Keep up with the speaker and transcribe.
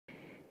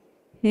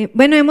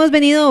Bueno, hemos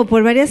venido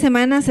por varias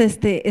semanas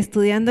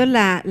estudiando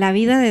la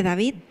vida de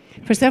David.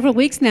 For several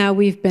weeks now,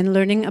 we've been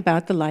learning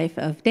about the life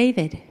of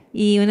David.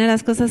 Y una de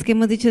las cosas que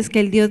hemos dicho es que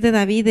el Dios de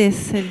David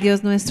es el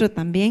Dios nuestro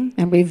también.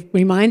 And we've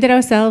reminded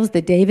ourselves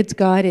that David's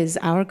God is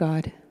our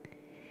God.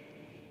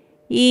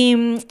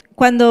 Y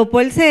cuando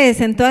Paul se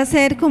sentó a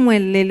hacer como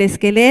el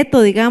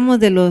esqueleto, digamos,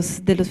 de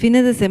los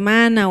fines de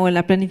semana o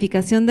la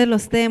planificación de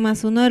los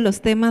temas, uno de los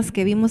temas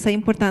que vimos ahí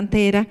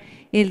importante era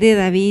el de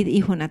David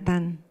y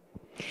Jonatán.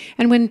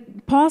 And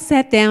when Paul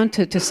sat down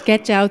to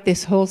sketch out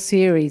this whole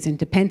series and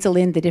to pencil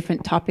in the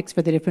different topics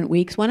for the different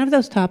weeks, one of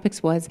those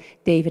topics was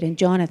David and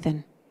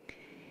Jonathan.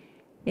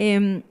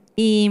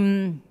 Y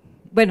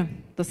bueno,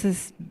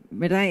 entonces,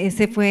 ¿verdad?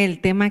 Ese fue el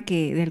tema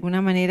que de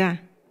alguna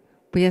manera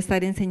voy a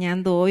estar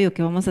enseñando hoy o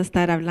que vamos a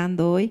estar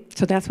hablando hoy.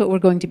 So that's what we're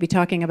going to be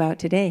talking about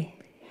today.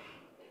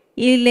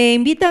 Y le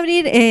invito a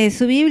abrir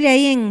su Biblia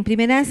ahí en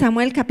 1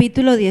 Samuel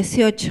capítulo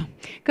 18.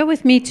 Go with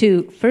me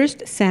to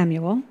 1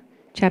 Samuel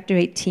chapter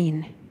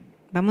 18.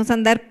 Vamos a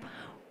andar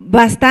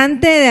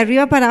bastante de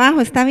arriba para abajo,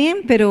 está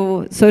bien,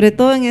 pero sobre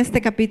todo en este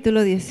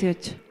capítulo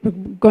 18. We're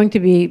going to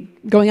be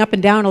going up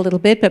and down a little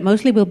bit, but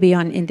mostly we'll be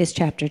in this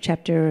chapter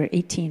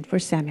 18, 1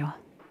 Samuel.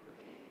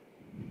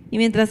 Y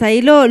mientras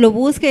ahí lo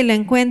busca y lo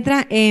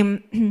encuentra,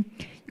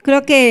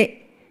 creo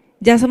que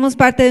ya somos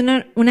parte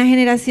de una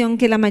generación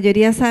que la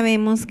mayoría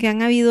sabemos que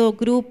han habido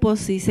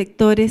grupos y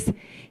sectores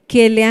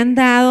que le han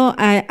dado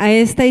a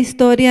esta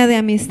historia de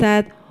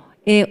amistad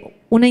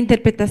una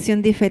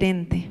interpretación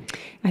diferente.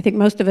 I think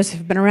most of us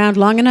have been around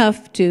long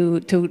enough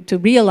to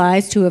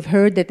realize, to have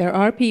heard that there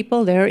are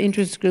people, there are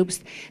interest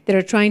groups that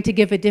are trying to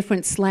give a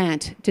different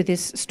slant to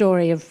this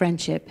story of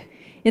friendship.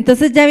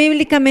 Entonces ya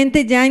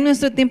bíblicamente ya en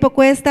nuestro tiempo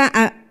cuesta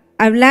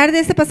hablar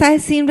de este pasaje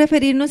sin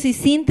referirnos y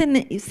sin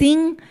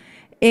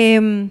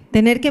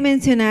tener que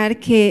mencionar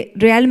que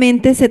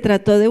realmente se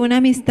trató de una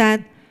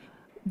amistad,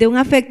 de un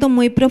afecto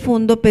muy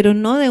profundo, pero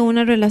no de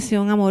una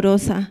relación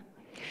amorosa.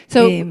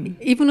 So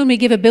even when we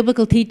give a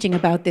biblical teaching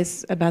about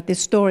this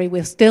story,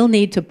 we'll still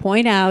need to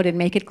point out and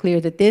make it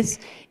clear that this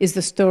is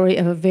the story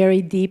of a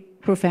very deep,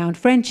 profound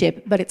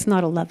friendship, but it's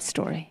not a love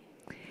story.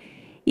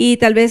 Y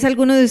tal vez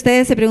algunos de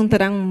ustedes se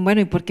preguntarán,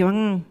 bueno, ¿y por qué van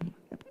a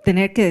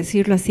tener que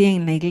decirlo así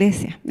en la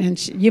iglesia? And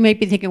you may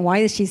be thinking,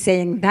 why is she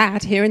saying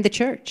that here in the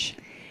church?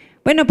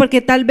 Bueno, porque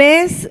tal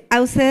vez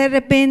a usted de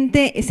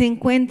repente se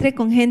encuentre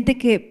con gente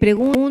que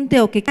pregunte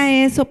o que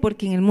haga eso,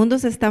 porque en el mundo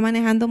se está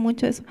manejando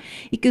mucho eso,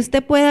 y que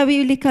usted pueda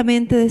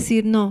bíblicamente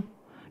decir, no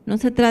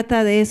se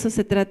trata de eso,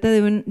 se trata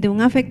de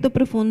un afecto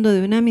profundo,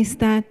 de una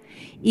amistad,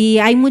 y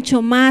hay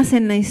mucho más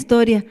en la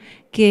historia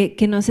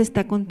que no se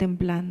está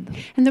contemplando.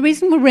 And the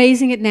reason we're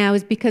raising it now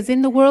is because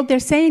in the world they're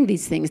saying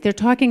these things, they're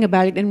talking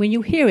about it, and when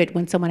you hear it,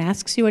 when someone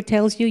asks you or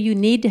tells you, you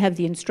need to have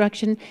the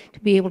instruction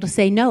to be able to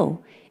say no.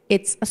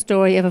 It's a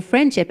story of a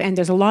friendship, and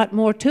there's a lot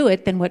more to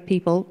it than what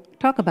people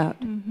talk about.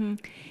 Uh-huh.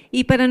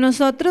 Y para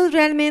nosotros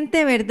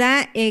realmente,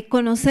 ¿verdad?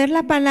 Conocer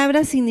la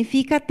palabra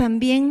significa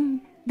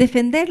también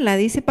defenderla,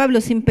 dice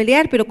Pablo, sin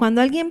pelear, pero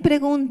cuando alguien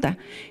pregunta,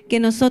 que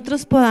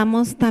nosotros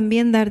podamos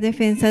también dar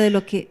defensa de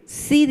lo que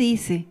sí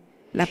dice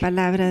la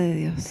palabra de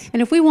Dios.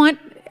 And if we want,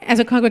 as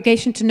a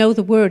congregation, to know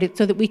the word, it's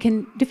so that we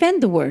can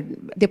defend the word.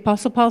 The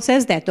Apostle Paul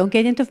says that. Don't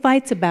get into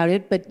fights about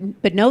it,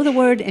 but know the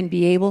word and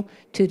be able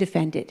to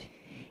defend it.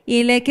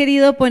 Y le he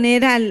querido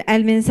poner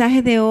al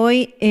mensaje de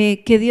hoy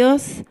que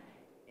Dios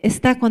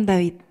está con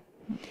David.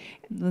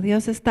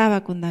 Dios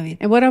estaba con David.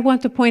 And what I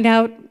want to point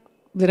out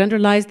that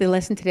underlies the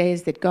lesson today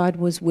is that God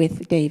was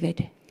with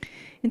David.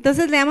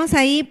 Entonces leamos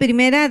ahí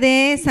 1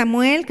 de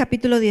Samuel,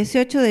 capítulo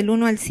 18, del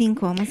 1 al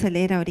 5. Vamos a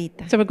leer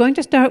ahorita. So we're going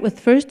to start with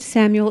 1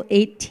 Samuel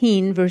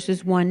 18,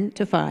 verses 1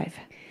 to 5.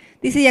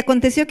 Dice, y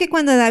aconteció que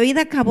cuando David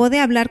acabó de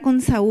hablar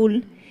con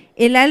Saúl,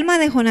 el alma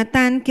de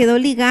Jonatán quedó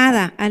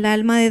ligada al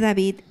alma de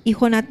David, y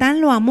Jonatán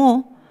lo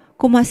amó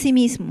como a sí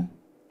mismo.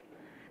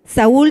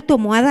 Saúl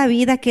tomó a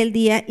David aquel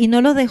día y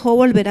no lo dejó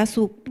volver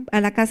a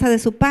la casa de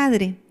su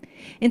padre.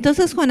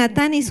 Entonces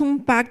Jonatán hizo un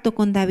pacto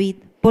con David,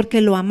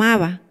 porque lo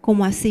amaba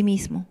como a sí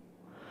mismo.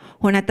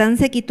 Jonatán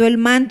se quitó el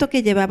manto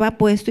que llevaba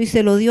puesto y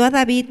se lo dio a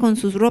David con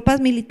sus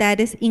ropas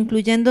militares,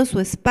 incluyendo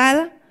su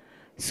espada,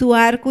 su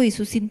arco y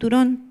su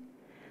cinturón.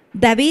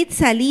 David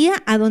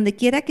salía a donde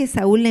quiera que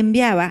Saúl le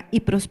enviaba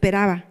y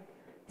prosperaba.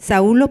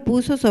 Saúl lo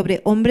puso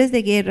sobre hombres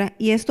de guerra,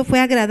 y esto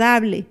fue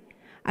agradable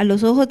a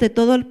los ojos de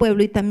todo el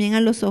pueblo y también a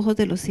los ojos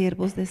de los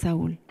siervos de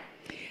Saúl.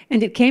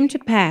 And it came to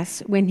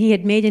pass, when he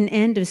had made an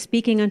end of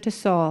speaking unto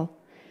Saul,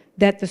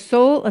 that the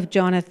soul of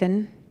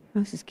Jonathan,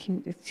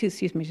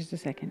 excuse me just a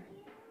second.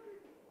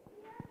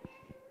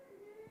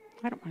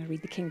 I don't want to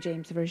read the King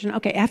James Version.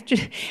 Okay,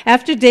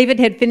 after David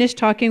had finished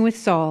talking with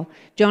Saul,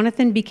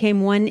 Jonathan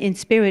became one in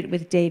spirit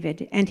with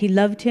David, and he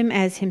loved him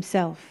as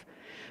himself.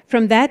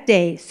 From that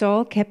day,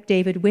 Saul kept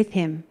David with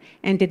him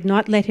and did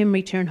not let him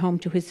return home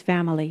to his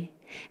family.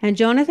 And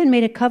Jonathan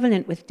made a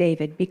covenant with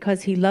David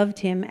because he loved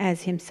him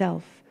as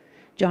himself.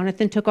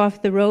 Jonathan took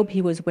off the robe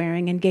he was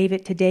wearing and gave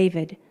it to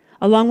David,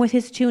 along with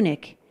his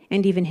tunic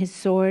and even his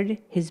sword,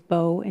 his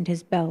bow, and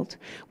his belt.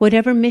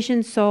 Whatever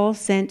mission Saul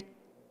sent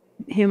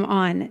him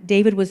on,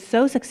 David was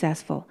so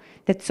successful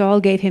that Saul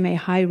gave him a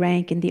high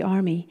rank in the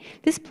army.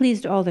 This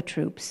pleased all the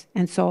troops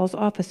and Saul's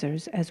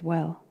officers as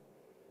well.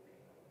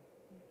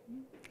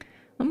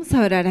 Vamos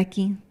a orar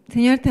aquí.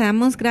 Señor, te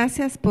damos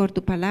gracias por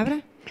tu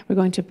palabra. We're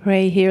going to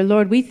pray here.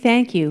 Lord, we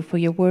thank you for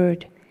your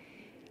word.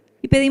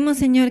 Y pedimos,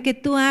 Señor, que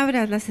tú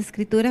abras las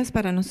escrituras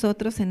para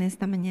nosotros en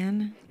esta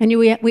mañana. And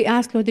we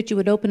ask, Lord, that you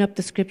would open up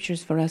the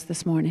scriptures for us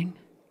this morning.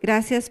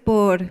 Gracias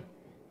por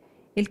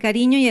el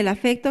cariño y el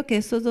afecto que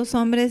estos dos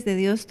hombres de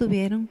Dios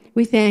tuvieron.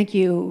 We thank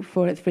you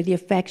for the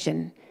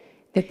affection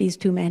that these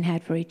two men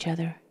had for each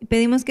other. Y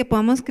pedimos que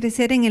podamos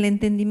crecer en el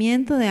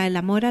entendimiento del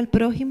amor al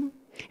prójimo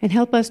And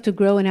help us to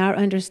grow in our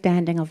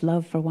understanding of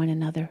love for one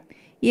another.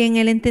 y en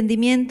el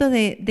entendimiento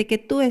de que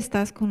tú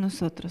estás con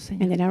nosotros,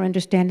 Señor. And in our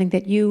understanding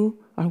that you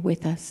are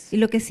with us. Y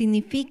lo que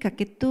significa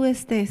que tú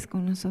estés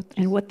con nosotros.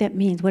 And what that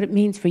means, what it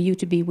means for you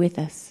to be with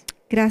us.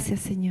 Gracias,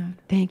 Señor.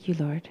 Thank you,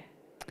 Lord.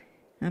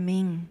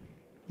 Amén.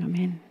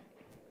 Amen.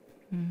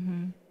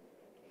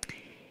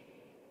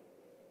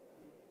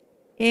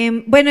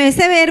 Bueno,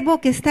 ese verbo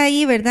que está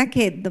ahí, ¿verdad?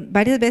 Que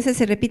varias veces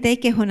se repite ahí,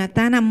 que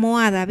Jonatán amó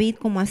a David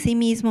como a sí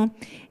mismo.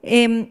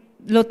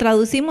 Lo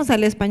traducimos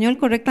al español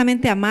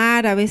correctamente,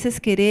 amar, a veces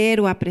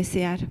querer o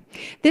apreciar.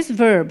 This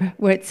verb,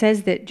 where it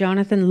says that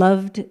Jonathan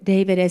loved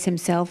David as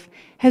himself,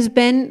 has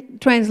been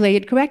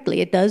translated correctly.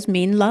 It does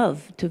mean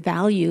love, to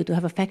value, to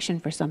have affection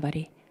for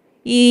somebody.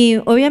 Y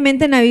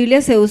obviamente en la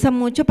Biblia se usa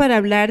mucho para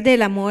hablar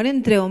del amor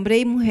entre hombre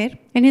y mujer,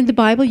 And in the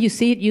Bible, you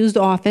see it used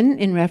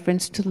often in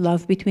reference to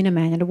love between a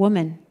man and a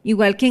woman,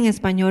 igual que en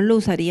español lo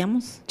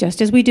usaríamos. just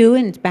as we do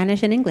in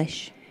Spanish and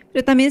English.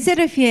 Pero también se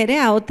refiere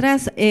a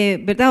otras,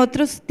 ¿verdad?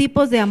 Otros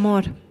tipos de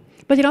amor.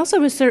 But it also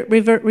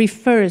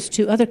refers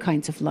to other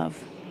kinds of love.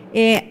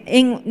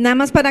 Nada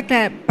más para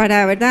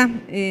 ¿verdad?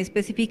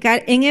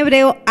 Especificar, en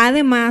hebreo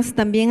además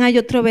también hay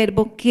otro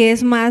verbo que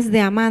es más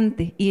de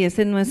amante y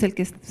ese no es el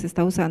que se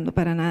está usando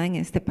para nada en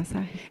este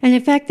pasaje. And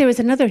in fact, there is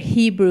another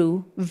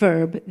Hebrew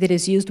verb that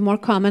is used more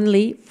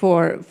commonly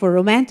for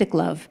romantic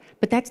love,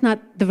 but that's not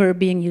the verb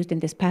being used in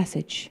this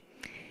passage.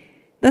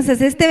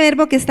 Entonces este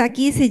verbo que está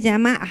aquí se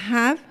llama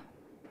ahab.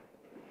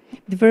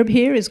 The verb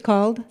here is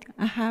called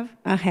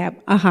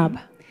ahab.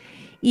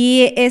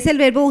 Y es el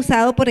verbo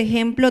usado, por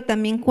ejemplo,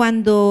 también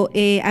cuando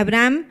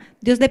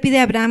Dios le pide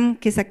a Abraham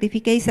que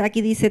sacrifique a Isaac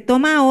y dice,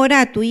 toma ahora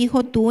a tu hijo,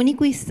 a tu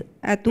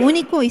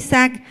único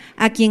Isaac,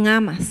 a quien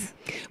amas.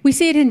 We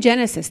see it in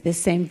Genesis, this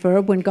same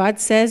verb, when God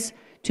says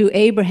to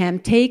Abraham,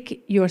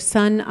 take your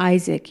son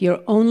Isaac,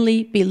 your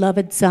only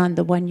beloved son,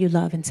 the one you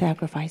love, and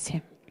sacrifice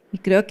him. Y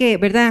creo que,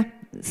 ¿verdad?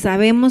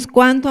 Sabemos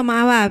cuánto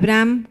amaba a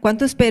Abraham,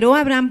 cuánto esperó a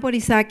Abraham por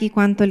Isaac y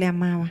cuánto le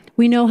amaba.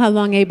 We know how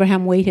long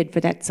Abraham waited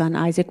for that son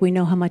Isaac. We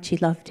know how much he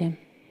loved him.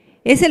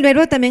 Es el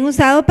verbo también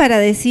usado para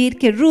decir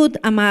que Ruth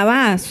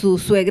amaba a su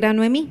suegra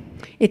Noemí.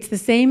 It's the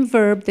same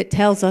verb that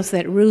tells us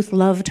that Ruth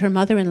loved her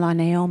mother-in-law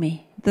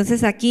Naomi.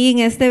 Entonces aquí en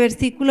este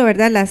versículo,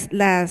 ¿verdad?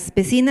 Las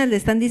vecinas le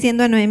están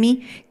diciendo a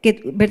Noemí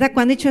que, ¿verdad?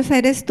 Cuán dichosa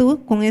eres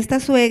tú con esta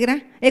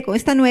suegra, con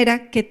esta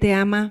nuera que te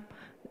ama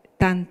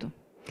tanto.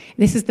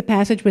 This is the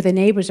passage where the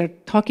neighbors are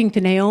talking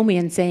to Naomi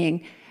and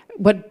saying,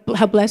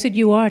 how blessed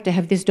you are to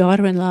have this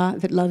daughter-in-law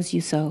that loves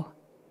you so.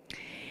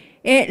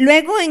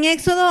 Luego en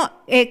Éxodo,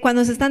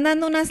 cuando se están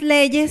dando unas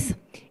leyes,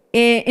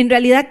 en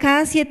realidad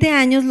cada 7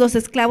 años los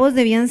esclavos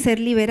debían ser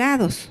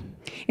liberados.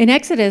 In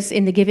Exodus,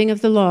 in the giving of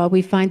the law,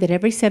 we find that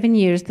every 7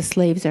 years the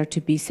slaves are to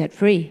be set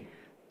free.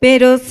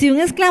 Pero si un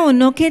esclavo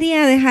no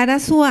quería dejar a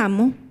su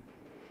amo,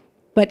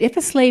 But if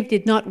a slave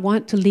did not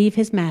want to leave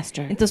his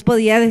master, entonces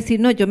podía decir,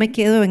 no, yo me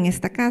quedo en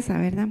esta casa,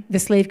 ¿verdad? the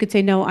slave could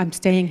say, no, I'm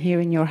staying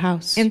here in your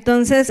house.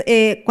 Entonces,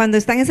 cuando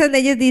están esas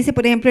leyes, dice,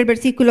 por ejemplo, el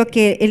versículo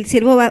que el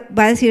siervo va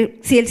a decir,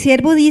 si el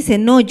siervo dice,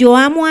 no, yo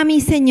amo a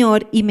mi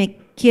señor y me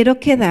quiero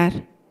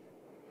quedar,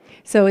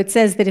 So it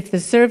says that if the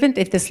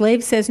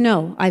slave says,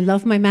 no, I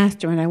love my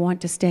master and I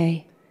want to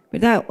stay,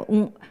 ¿verdad?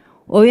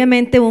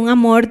 Obviamente un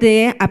amor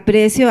de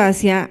aprecio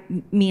hacia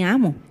mi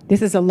amo.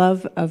 this is a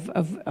love of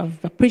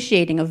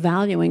appreciating, of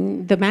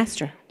valuing the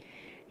master.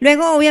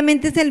 Luego,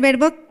 obviamente, es el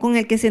verbo con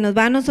el que se nos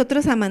va a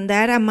nosotros a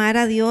mandar a amar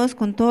a Dios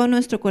con todo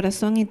nuestro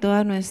corazón y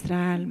toda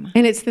nuestra alma.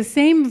 And it's the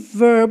same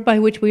verb by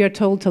which we are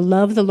told to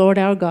love the Lord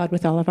our God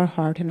with all of our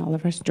heart and all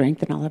of our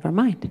strength and all of our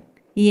mind.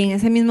 Y en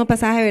ese mismo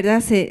pasaje,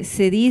 ¿verdad?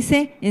 Se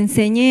dice,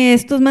 enseñe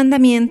estos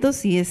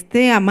mandamientos y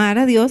amar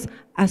a Dios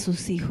a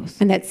sus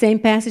hijos. And that same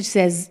passage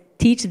says,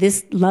 teach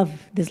this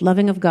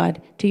loving of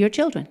God to your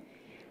children.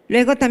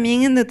 Luego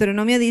también en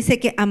Deuteronomio dice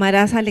que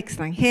amarás al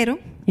extranjero.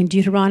 In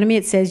Deuteronomy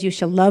it says, you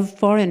shall love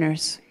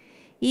foreigners.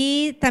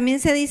 Y también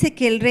se dice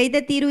que el rey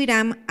de Tiro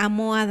Hiram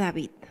amó a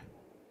David.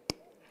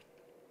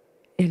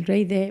 El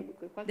rey de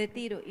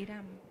Tiro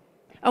Hiram.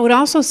 Oh, it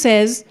also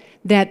says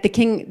that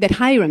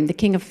Hiram, the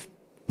king of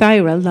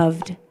Tyre,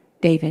 loved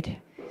David.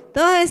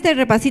 Todo este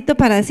repasito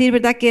para decir,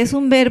 ¿verdad? Que es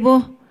un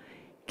verbo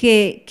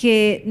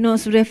que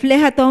nos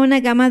refleja toda una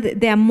gama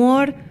de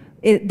amor,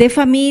 de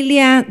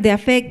familia, de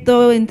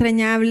afecto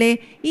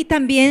entrañable y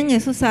también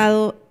es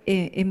usado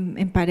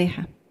en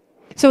pareja.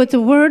 So it's a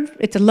word,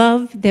 it's a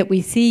love that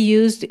we see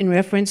used in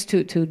reference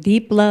to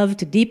deep love,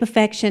 to deep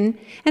affection,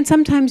 and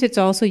sometimes it's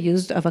also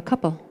used of a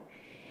couple.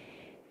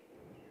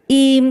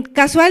 Y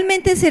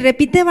casualmente se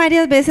repite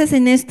varias veces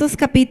en estos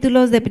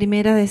capítulos de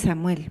Primera de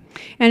Samuel.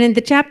 And in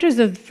the chapters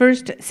of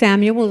 1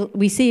 Samuel,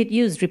 we see it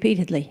used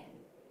repeatedly.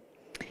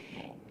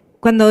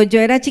 Cuando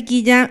yo era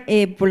chiquilla,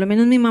 por lo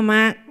menos mi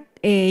mamá,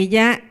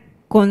 ella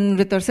con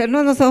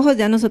retorcernos los ojos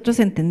ya nosotros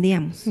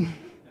entendíamos.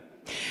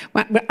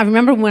 Well, I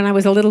remember when I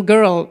was a little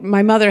girl,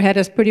 my mother had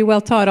us pretty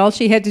well taught. All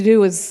she had to do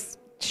was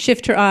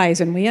shift her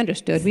eyes and we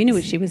understood. We knew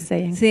what she was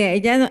saying. Sí,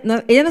 ella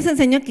nos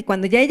enseñó que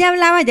cuando ya ella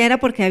hablaba ya era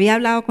porque había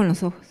hablado con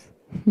los ojos.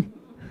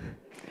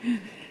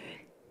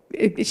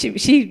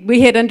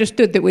 We had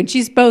understood that when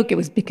she spoke, it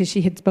was because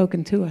she had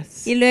spoken to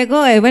us. Y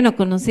luego, bueno,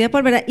 conocida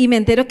por verdad, y me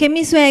entero que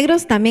mis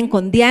suegros también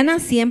con Diana,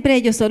 siempre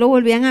ellos solo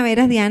volvían a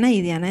ver a Diana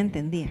y Diana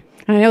entendía.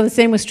 I know the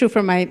same was true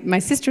for my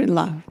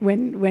sister-in-law.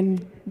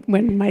 When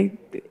my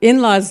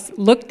in-laws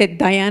looked at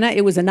Diana,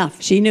 it was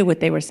enough. She knew what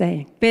they were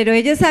saying. Pero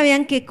ellos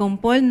sabían que con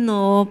Paul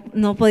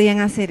no podían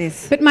hacer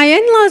eso. But my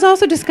in-laws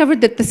also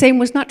discovered that the same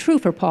was not true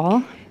for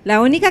Paul. La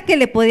única que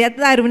le podía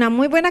dar una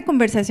muy buena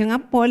conversación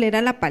a Paul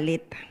era la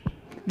paleta.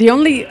 The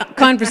only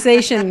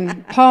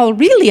conversation Paul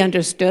really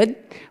understood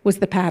was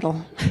the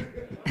paddle.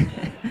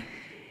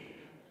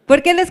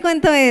 ¿Por qué les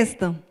cuento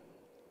esto?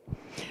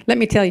 Let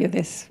me tell you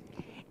this.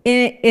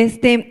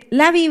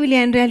 La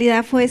Biblia en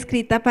realidad fue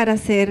escrita para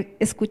ser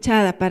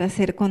escuchada, para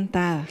ser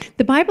contada.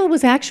 The Bible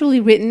was actually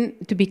written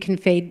to be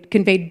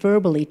conveyed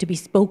verbally, to be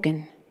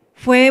spoken.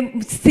 Fue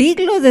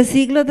siglos de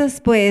siglos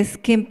después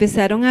que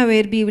empezaron a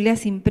ver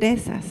Biblias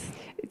impresas.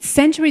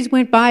 Centuries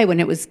went by when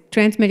it was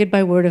transmitted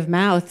by word of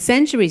mouth,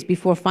 centuries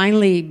before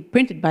finally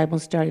printed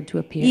Bibles started to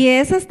appear. Y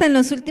es hasta en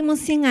los últimos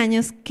 100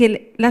 años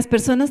que las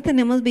personas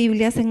tenemos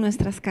Biblias en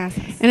nuestras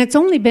casas. And it's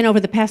only been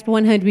over the past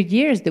 100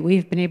 years that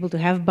we've been able to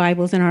have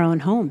Bibles in our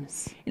own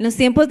homes. En los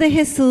tiempos de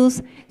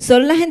Jesús,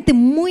 solo la gente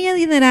muy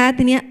adinerada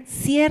tenía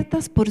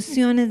ciertas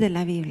porciones de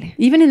la Biblia.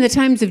 Even in the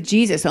times of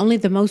Jesus, only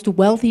the most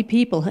wealthy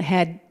people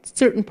had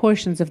certain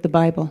portions of the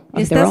Bible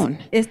of their own.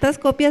 Estas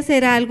copias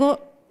era algo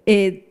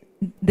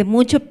de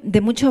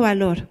mucho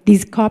valor.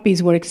 These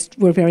copies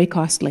were very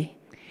costly.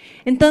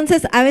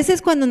 Entonces, a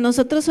veces cuando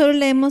nosotros solo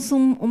leemos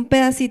un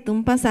pedacito,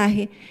 un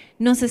pasaje,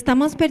 nos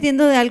estamos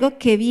perdiendo de algo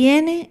que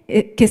viene,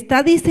 que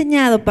está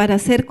diseñado para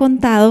ser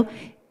contado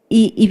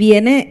y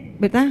viene,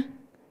 ¿verdad?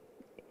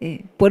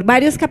 Por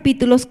varios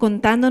capítulos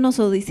contándonos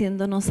o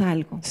diciéndonos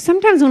algo.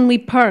 Sometimes when we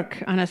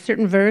park on a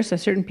certain verse, a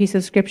certain piece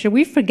of scripture,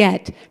 we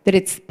forget that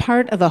it's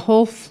part of a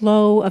whole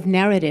flow of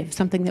narrative,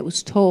 something that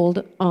was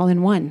told all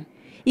in one.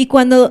 Y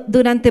cuando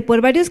por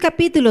varios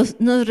capítulos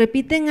nos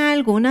repiten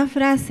algo, una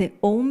frase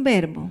o un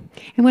verbo,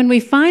 And when we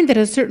find that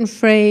a certain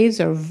phrase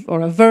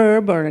or a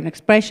verb or an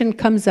expression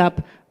comes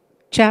up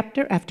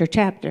chapter after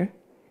chapter,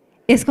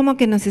 es como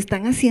que nos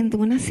están haciendo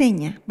una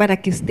seña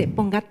para que usted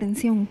ponga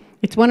atención.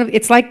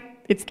 it's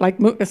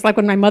like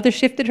when my mother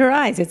shifted her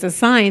eyes. It's a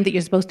sign that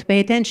you're supposed to pay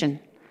attention.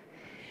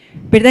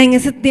 ¿Verdad? En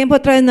ese tiempo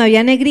otra vez no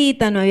había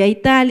negrita, no había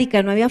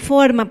itálica, no había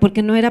forma,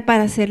 porque no era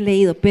para ser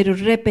leído, pero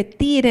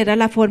repetir era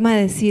la forma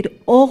de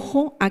decir,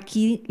 ojo,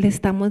 aquí le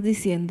estamos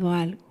diciendo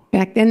algo.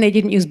 Back then they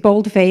didn't use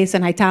boldface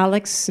and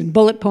italics and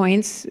bullet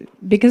points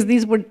because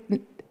these were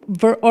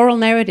oral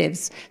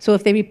narratives. So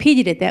if they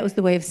repeated it, that was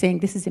the way of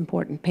saying this is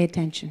important, pay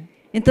attention.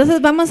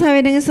 Entonces vamos a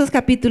ver en esos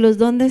capítulos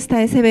dónde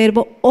está ese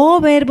verbo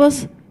o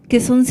verbos que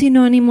son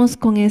sinónimos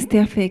con este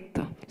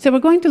afecto. So we're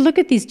going to look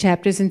at these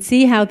chapters and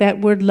see how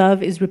that word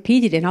love is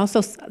repeated and also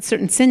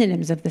certain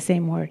synonyms of the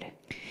same word.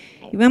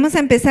 Y vamos a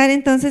empezar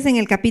entonces en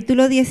el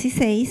capítulo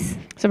 16.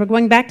 So we're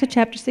going back to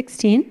chapter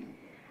 16.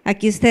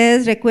 Aquí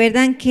ustedes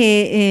recuerdan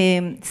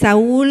que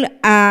Saúl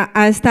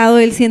ha estado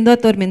él siendo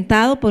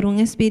atormentado por un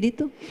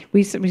espíritu.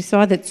 We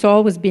saw that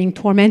Saul was being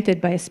tormented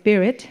by a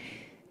spirit.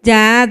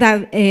 Ya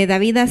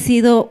David ha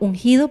sido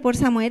ungido por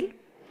Samuel.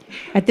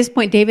 At this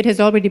point, David has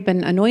already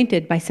been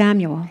anointed by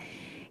Samuel.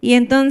 Y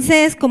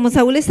entonces, como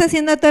Saúl está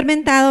siendo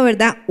atormentado,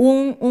 ¿verdad?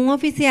 Un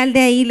oficial de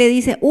ahí le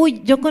dice,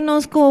 uy, yo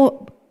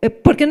conozco,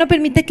 ¿por qué no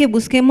permite que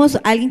busquemos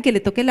a alguien que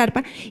le toque el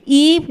arpa?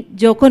 Y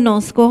yo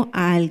conozco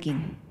a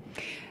alguien.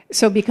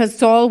 So because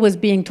Saul was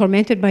being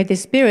tormented by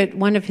this spirit,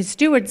 one of his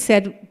stewards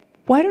said,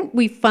 why don't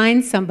we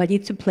find somebody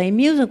to play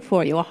music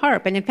for you, a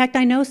harp? And in fact,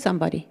 I know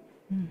somebody.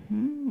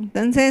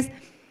 Entonces,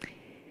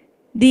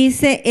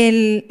 dice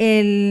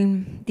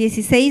el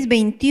 16,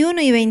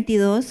 21 y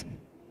 22,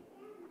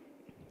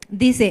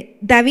 dice,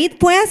 David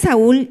fue a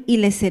Saúl y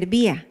le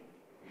servía,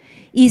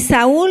 y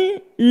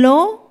Saúl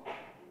lo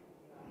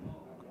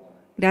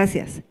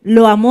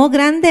amó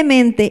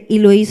grandemente y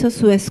lo hizo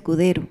su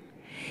escudero.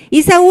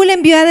 Y Saúl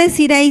envió a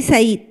decir a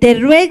Isaí, te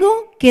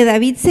ruego que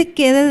David se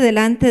quede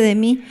delante de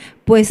mí,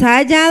 pues ha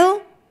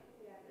hallado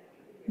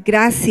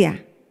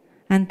gracia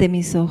ante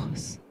mis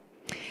ojos.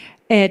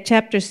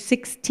 Chapter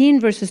 16,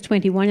 verses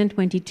 21 and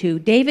 22.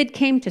 David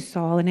came to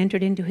Saul and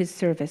entered into his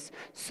service.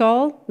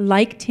 Saul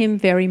liked him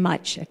very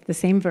much, the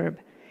same verb.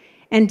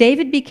 And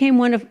David became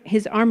one of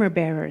his armor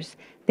bearers.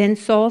 Then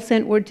Saul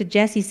sent word to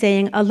Jesse,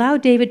 saying, Allow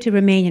David to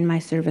remain in my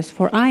service,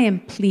 for I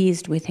am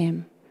pleased with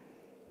him.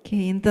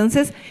 Okay,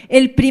 entonces,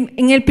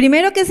 en el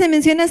primero que se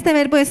menciona este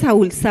verbo es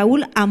Saúl.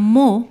 Saúl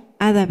amó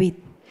a David.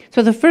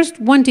 So the first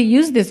one to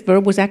use this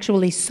verb was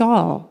actually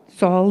Saul.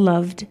 Saul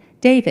loved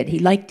David. He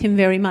liked him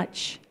very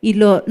much. Y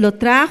lo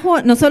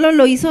trajo, no solo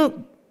lo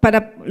hizo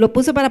lo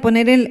puso para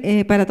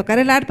para tocar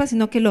el arpa,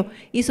 sino que lo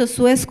hizo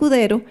su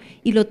escudero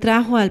y lo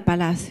trajo al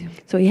palacio.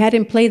 So he had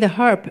him play the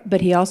harp, but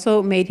he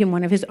also made him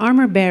one of his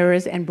armor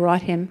bearers and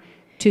brought him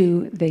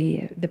to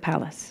the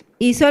palace.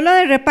 Y solo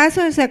de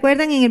repaso, ¿se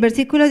acuerdan? En el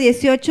versículo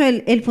 18,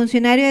 el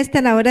funcionario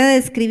a la hora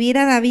de describir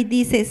a David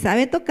dice,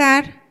 sabe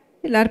tocar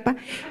el arpa,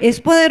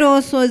 es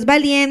poderoso, es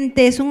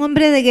valiente, es un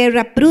hombre de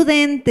guerra,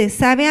 prudente,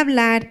 sabe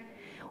hablar,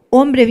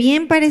 hombre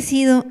bien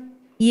parecido,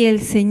 y el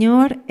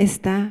Señor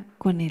está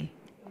con él.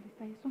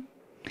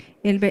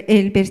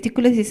 El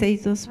versículo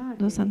 16, dos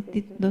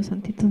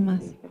santitos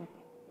más.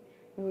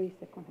 Uy,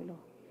 se congeló.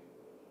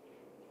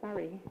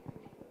 Sorry.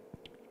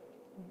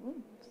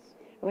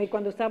 Oye,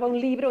 cuando usaba un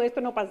libro,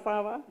 esto no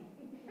pasaba.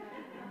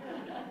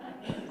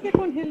 Se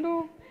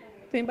congeló.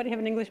 Does anybody have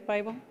an English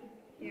Bible?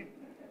 Yeah.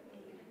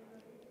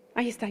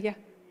 Ahí está, ya.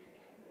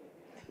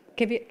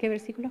 ¿Qué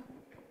versículo?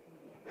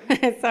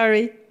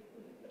 Sorry.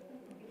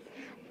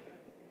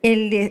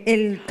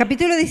 El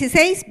capítulo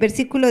 16,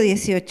 versículo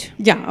 18.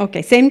 Yeah,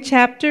 okay. Same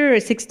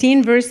chapter,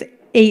 16, verse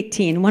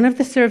 18. One of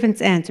the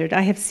servants answered,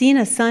 I have seen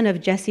a son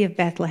of Jesse of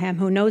Bethlehem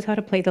who knows how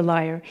to play the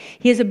lyre.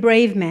 He is a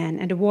brave man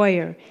and a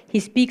warrior. He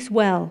speaks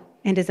well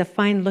and is a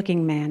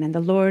fine-looking man, and the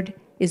Lord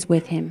is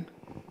with him.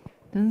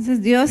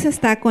 Entonces Dios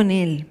está con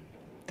él.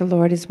 The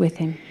Lord is with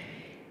him.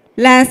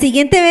 La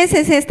siguiente vez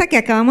es esta que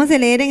acabamos de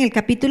leer en el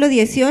capítulo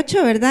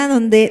 18, ¿verdad?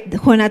 Donde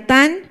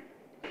Jonatán,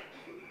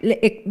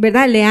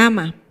 ¿verdad? Le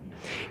ama.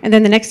 And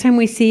then the next time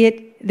we see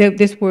it,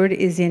 this word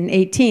is in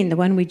 18, the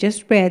one we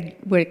just read,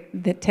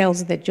 that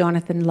tells that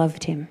Jonathan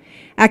loved him.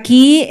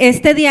 Aquí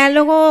este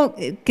diálogo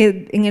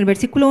que en el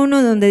versículo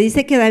 1 donde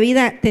dice que David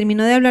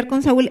terminó de hablar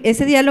con Saúl,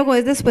 ese diálogo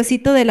es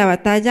despuesito de la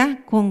batalla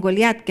con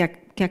Goliat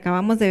que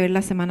acabamos de ver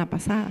la semana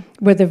pasada.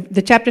 Where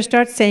the chapter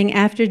starts saying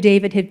after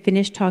David had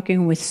finished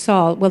talking with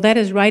Saul. Well, that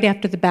is right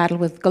after the battle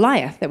with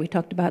Goliath that we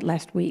talked about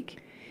last week.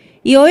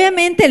 Y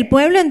obviamente el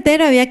pueblo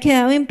entero había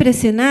quedado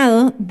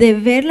impresionado de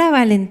ver la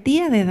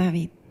valentía de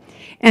David.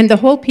 And the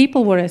whole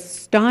people were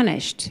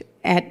astonished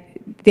at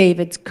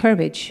David's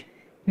courage.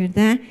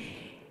 ¿Verdad?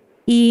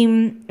 Y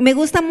me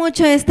gusta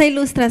mucho esta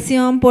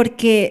ilustración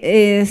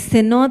porque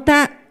se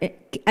nota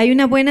que hay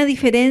una buena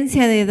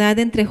diferencia de edad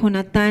entre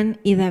Jonatán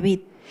y David.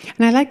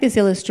 And I like this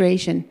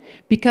illustration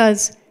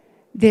because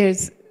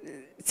there's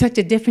such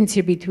a difference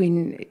here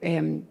between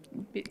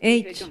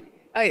Age.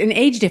 An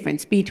age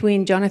difference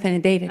between Jonathan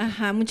and David.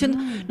 Ajá, muchos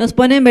nos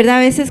ponen, ¿verdad?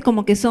 A veces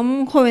como que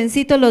son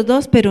jovencitos los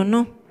dos, pero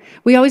no.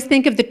 We always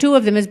think of the two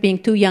of them as being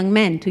two young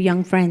men, two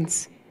young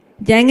friends.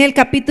 Ya en el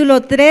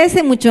capítulo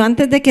 13, mucho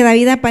antes de que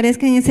David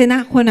aparezca en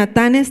escena,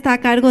 Jonatán está a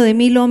cargo de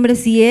 1000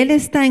 hombres y él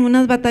está en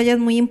unas batallas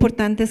muy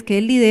importantes que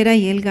él lidera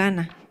y él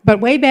gana.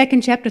 But way back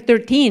in chapter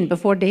 13,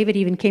 before David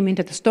even came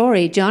into the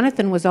story,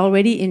 Jonathan was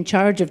already in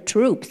charge of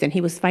troops and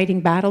he was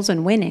fighting battles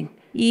and winning.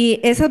 Y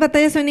esas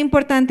batallas son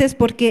importantes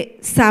porque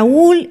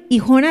Saúl y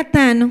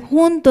Jonatán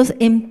juntos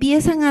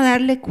empiezan a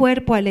darle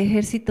cuerpo al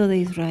ejército de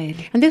Israel.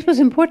 And this was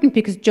important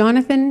because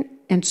Jonathan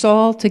and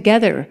Saul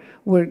together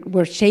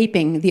were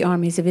shaping the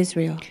armies of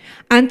Israel.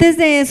 Antes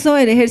de eso,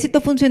 el ejército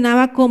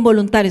funcionaba con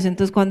voluntarios.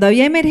 Entonces, cuando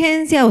había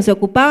emergencia o se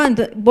ocupaban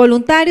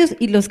voluntarios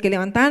y los que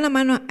levantaban la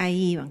mano,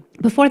 ahí iban.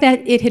 Before that,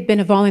 it had been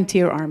a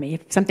volunteer army.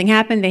 If something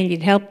happened, they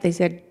needed help, they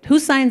said, who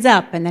signs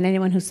up? And then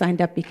anyone who signed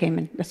up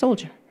became a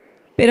soldier.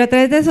 Pero a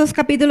través de esos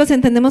capítulos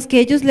entendemos que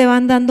ellos le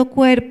van dando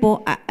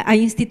cuerpo a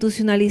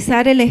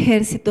institucionalizar el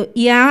ejército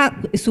y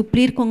a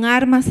suplir con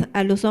armas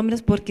a los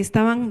hombres porque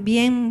estaban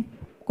bien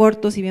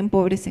cortos y bien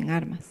pobres en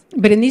armas.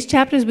 But in these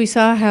chapters we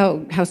saw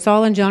how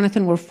Saul and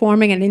Jonathan were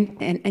forming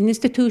an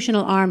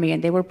institutional army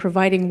and they were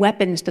providing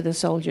weapons to the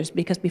soldiers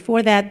because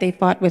before that they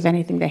fought with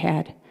anything they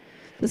had.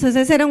 Entonces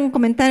ese era un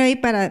comentario ahí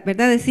para,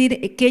 ¿verdad?,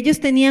 decir que ellos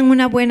tenían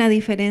una buena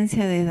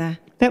diferencia de edad.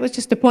 That was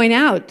just to point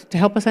out, to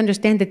help us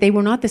understand that they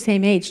were not the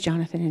same age,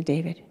 Jonathan and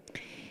David.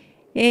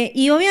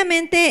 Y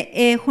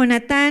obviamente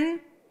Jonatán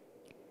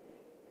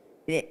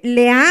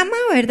le ama,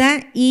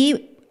 ¿verdad?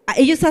 Y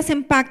ellos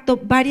hacen pacto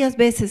varias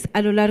veces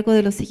a lo largo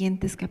de los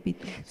siguientes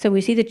capítulos. So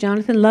we see that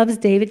Jonathan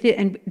loves David,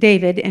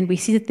 and we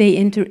see that they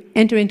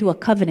enter into a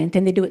covenant,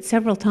 and they do it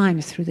several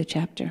times through the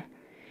chapter.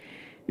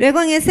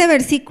 Luego en ese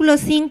versículo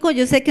 5,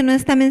 yo sé que no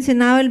está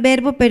mencionado el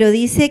verbo, pero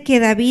dice que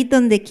David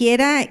donde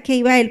quiera que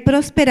iba él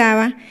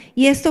prosperaba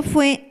y esto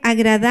fue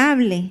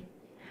agradable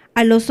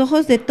a los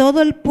ojos de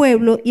todo el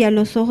pueblo y a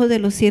los ojos de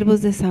los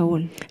siervos de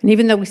Saúl. And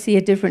even though we see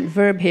a different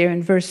verb here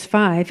in verse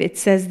 5, it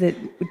says that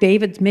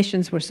David's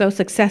missions were so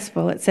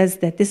successful, it says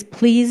that this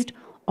pleased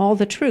all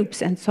the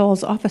troops and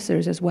Saul's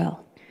officers as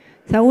well.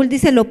 Saúl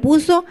dice, lo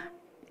puso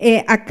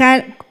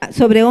acá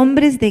sobre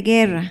hombres de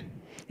guerra.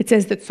 It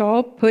says that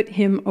Saul put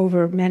him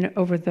over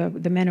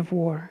the men of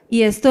war.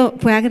 Y esto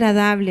fue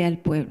agradable al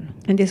pueblo.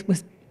 And this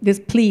was This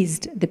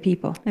pleased the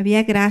people.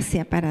 Había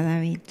gracia para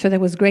David. So there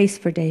was grace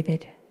for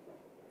David.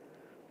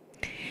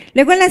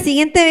 Luego la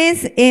siguiente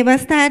vez va a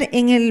estar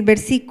en el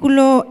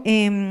versículo,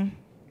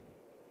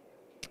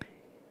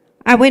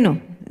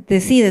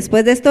 sí,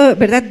 después de esto,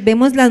 ¿verdad?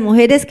 Vemos las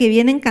mujeres que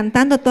vienen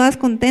cantando todas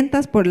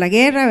contentas por la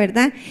guerra,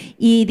 ¿verdad?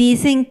 Y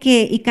dicen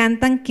y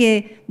cantan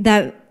que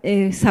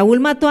Saúl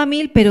mató a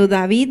 1000, pero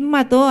David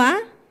mató a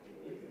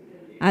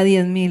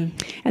 10,000.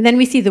 And then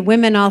we see the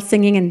women all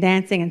singing and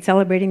dancing and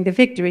celebrating the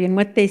victory. And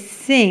what they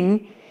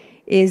sing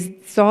is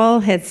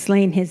Saul had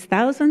slain his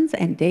thousands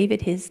and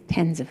David his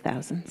tens of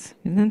thousands.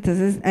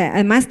 Entonces,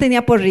 además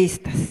tenía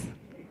porristas.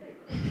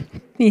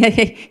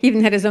 He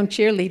even had his own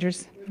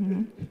cheerleaders.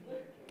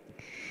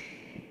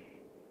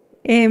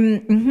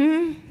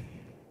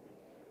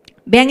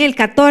 Vean el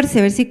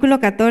 14, versículo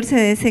 14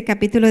 de ese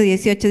capítulo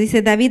 18.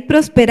 Dice, David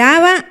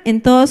prosperaba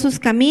en todos sus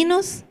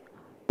caminos.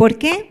 ¿Por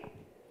qué?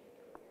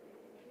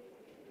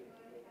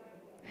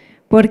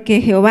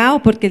 Porque Jehová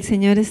o porque el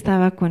Señor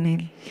estaba con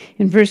él.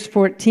 In verse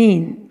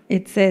 14,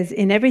 it says,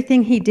 in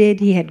everything he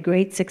did, he had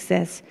great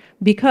success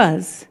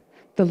because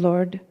the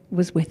Lord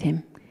was with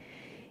him.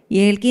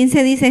 Y el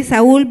 15 dice,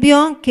 Saúl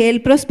vio que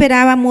él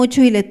prosperaba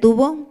mucho y le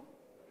tuvo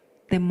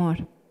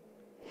temor.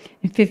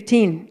 In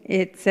 15,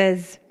 it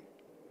says,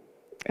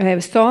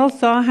 Saul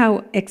saw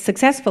how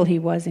successful he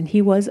was and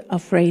he was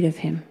afraid of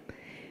him.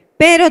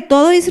 Pero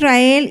todo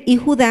Israel y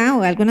Judá,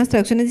 o algunas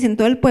traducciones dicen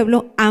todo el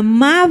pueblo,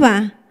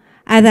 amaba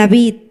a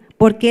David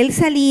porque él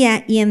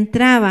salía y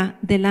entraba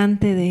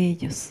delante de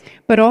ellos.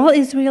 But all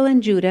Israel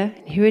and Judah,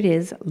 here it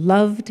is,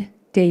 loved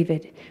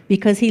David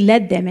because he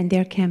led them in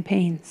their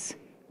campaigns.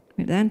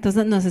 ¿Verdad?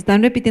 Entonces nos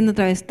están repitiendo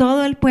otra vez,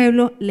 todo el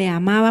pueblo le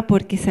amaba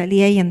porque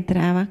salía y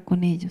entraba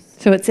con ellos.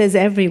 So it says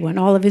everyone,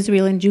 all of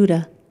Israel and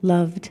Judah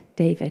loved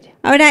David.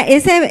 Ahora,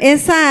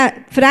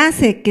 esa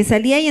frase que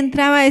salía y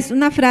entraba es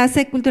una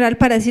frase cultural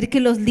para decir que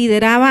los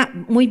lideraba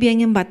muy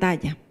bien en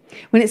batalla.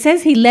 When it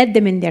says he led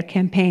them in their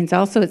campaigns,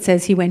 also it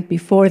says he went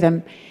before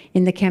them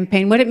in the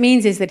campaign. What it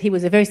means is that he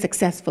was a very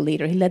successful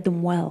leader. He led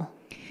them well.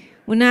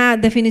 Una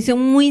definición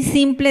muy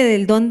simple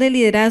del don de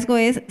liderazgo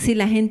es si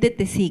la gente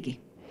te sigue.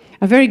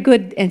 A very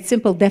good and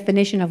simple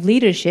definition of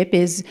leadership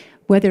is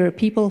whether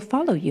people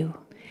follow you.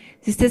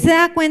 Si usted se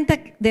da cuenta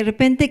de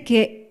repente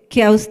que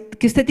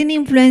usted tiene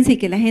influencia y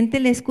que la gente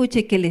le escucha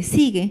y que le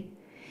sigue,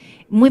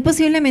 muy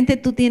posiblemente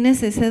tú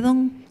tienes ese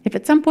don. If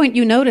at some point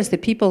you notice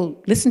that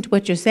people listen to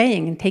what you're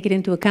saying and take it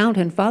into account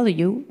and follow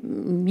you,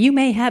 you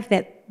may have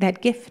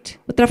that gift.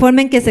 Otra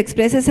forma en que se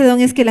expresa ese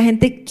don es que la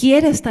gente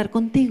quiere estar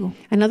contigo.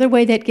 Another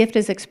way that gift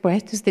is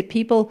expressed is that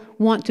people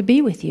want to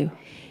be with you.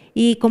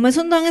 Y como es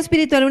un don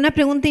espiritual, una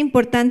pregunta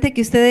importante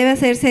que usted debe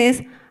hacerse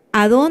es,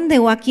 ¿a dónde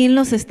o a quién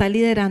los está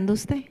liderando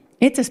usted?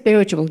 It's a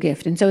spiritual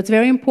gift, and so it's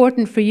very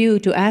important for you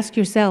to ask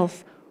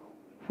yourself,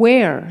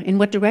 where, in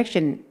what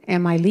direction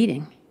am I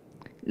leading?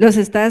 ¿Los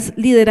estás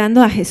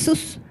liderando a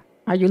Jesús?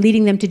 Are you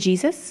leading them to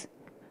Jesus?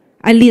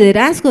 Al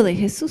liderazgo de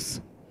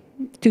Jesús.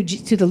 To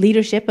the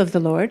leadership of the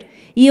Lord?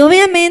 Y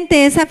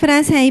obviamente esa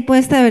frase ahí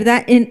puesta,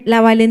 ¿verdad? En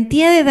la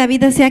valentía de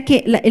David hacía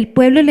que el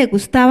pueblo le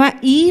gustaba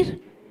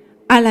ir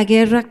a la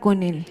guerra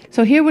con él.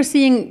 So here we're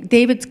seeing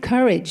David's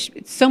courage,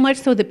 so much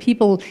so that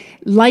people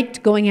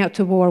liked going out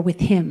to war with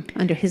him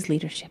under his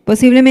leadership.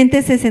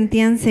 Posiblemente se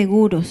sentían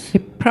seguros.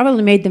 It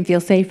probably made them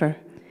feel safer.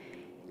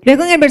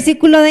 Luego en el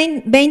versículo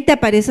 20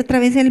 aparece otra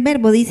vez el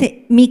verbo,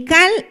 dice,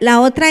 Mical,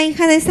 la otra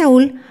hija de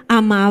Saúl,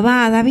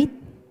 amaba a David.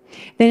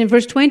 Then in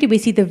verse 20 we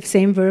see the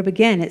same verb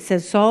again. It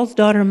says Saul's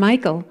daughter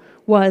Mical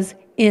was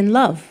in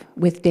love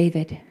with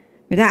David.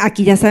 ¿Verdad?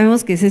 Aquí ya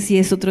sabemos que ese sí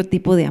es otro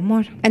tipo de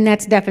amor. And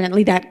that's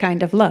definitely that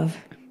kind of love.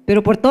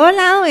 Pero por todo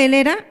lado él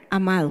era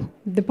amado.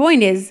 The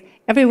point is,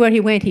 everywhere he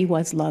went, he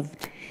was loved.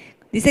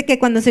 Dice que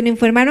cuando se lo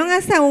informaron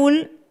a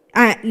Saúl,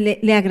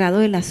 le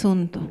agradó el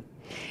asunto.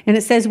 And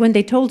it says when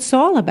they told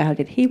Saul about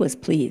it, he was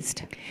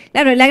pleased.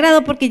 Claro, le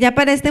agradó porque ya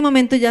para este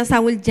momento ya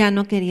Saúl ya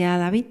no quería a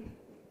David.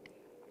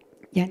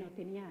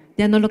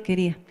 Ya no lo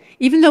quería.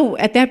 Even though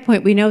at that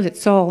point we know that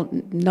Saul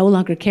no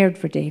longer cared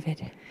for David.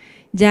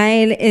 Ya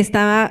él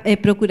estaba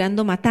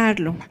procurando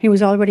matarlo. He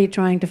was already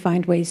trying to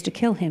find ways to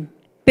kill him.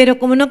 Pero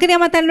como no quería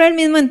matarlo él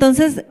mismo,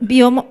 entonces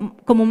vio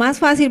como más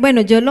fácil,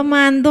 bueno, yo lo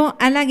mando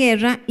a la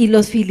guerra y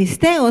los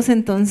filisteos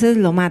entonces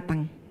lo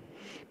matan.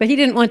 But he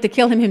didn't want to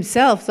kill him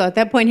himself, so at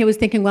that point he was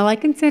thinking, well, I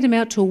can send him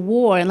out to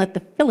war and let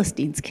the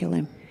Philistines kill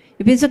him.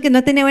 Yo pienso que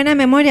no tenía buena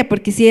memoria,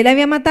 porque si él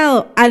había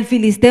matado al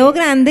filisteo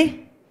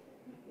grande,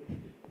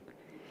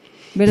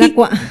 ¿verdad?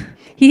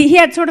 He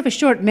had sort of a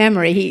short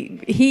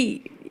memory.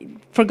 He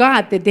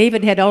forgot that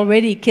David had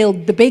already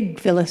killed the big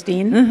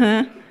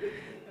Philistine.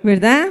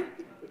 ¿Verdad?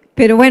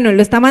 Pero bueno,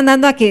 lo está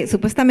mandando a que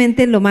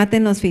supuestamente lo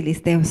maten los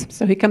filisteos.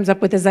 So he comes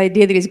up with this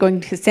idea that he's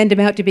going to send him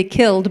out to be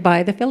killed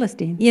by the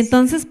Philistines. Y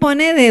entonces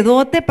pone de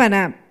dote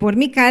por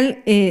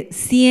Mical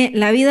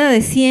la vida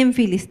de 100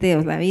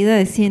 filisteos, la vida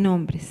de 100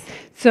 hombres.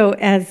 So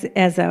as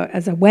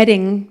a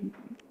wedding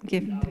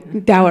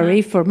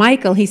dowry for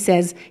Michael, he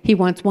says he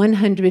wants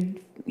 100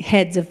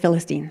 heads of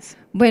Philistines.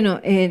 Bueno,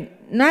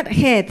 not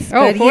heads,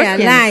 Oh, but yeah,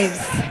 foreskins. lives.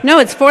 No,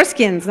 it's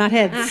foreskins, not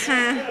heads.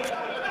 Ajá.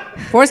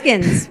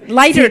 Foreskins,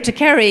 lighter to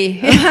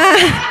carry.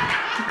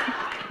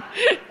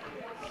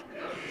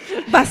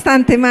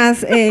 Bastante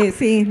más,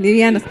 sí,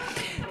 livianos.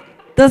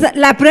 Entonces,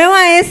 la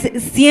prueba es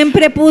 100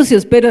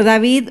 prepucios, pero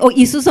David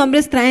y sus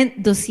hombres traen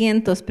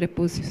 200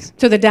 prepucios.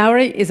 So the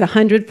dowry is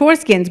 100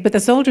 foreskins, but the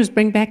soldiers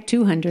bring back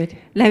 200.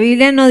 La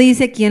Biblia no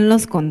dice quién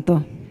los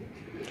contó,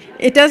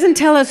 It doesn't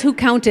tell us who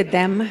counted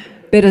them,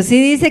 pero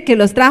sí dice que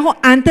los trajo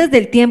antes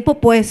del tiempo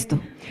puesto.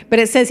 but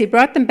it says he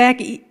brought them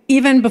back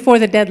even before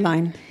the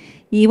deadline.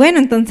 Y bueno,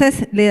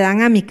 entonces le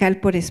dan a Mical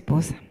por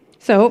esposa.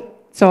 So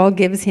Saul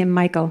gives him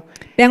Mical.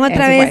 Vean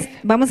otra as a vez, wife.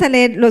 vamos a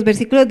leer los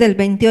versículos del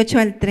 28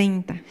 al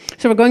 30.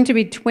 So we're going to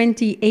read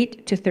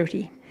 28 to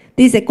 30.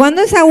 Dice,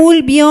 cuando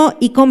Saúl vio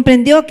y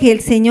comprendió que el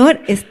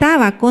Señor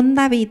estaba con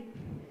David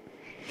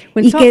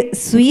When y Saul- que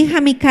su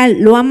hija Mical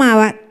lo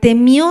amaba,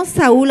 temió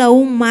Saúl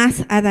aún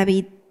más a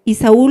David. Y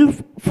Saúl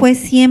fue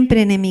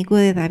siempre enemigo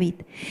de David.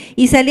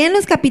 Y salían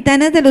los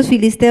capitanes de los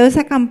filisteos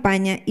a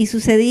campaña, y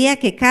sucedía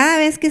que cada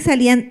vez que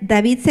salían,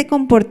 David se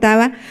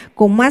comportaba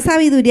con más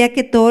sabiduría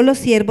que todos los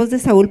siervos de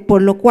Saúl,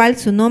 por lo cual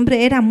su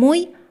nombre era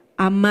muy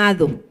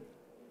amado.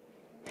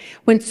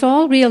 When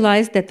Saul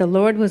realized that the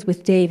Lord was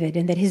with David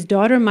and that his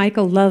daughter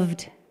Michal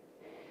loved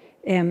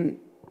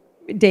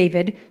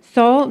David,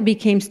 Saul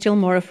became still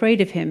more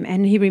afraid of him,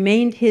 and he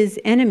remained his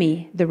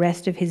enemy the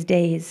rest of his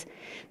days.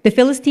 The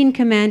Philistine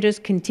commanders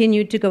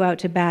continued to go out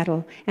to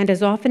battle, and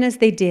as often as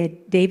they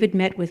did, David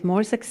met with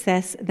more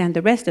success than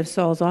the rest of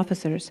Saul's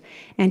officers,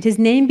 and his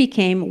name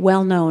became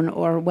well known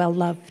or well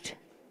loved.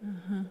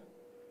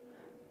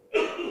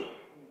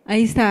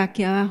 Ahí está,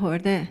 aquí abajo,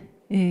 ¿verdad?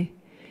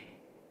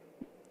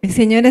 El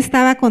Señor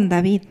estaba con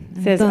David.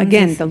 It says Entonces,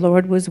 again, the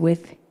Lord was with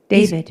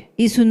David,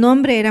 y su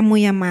nombre era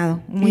muy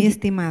amado, muy Sí.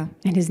 estimado.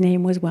 and his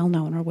name was well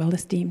known or well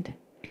esteemed.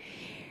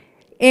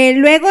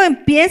 Luego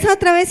empieza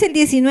otra vez el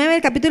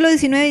capítulo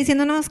 19,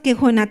 diciéndonos que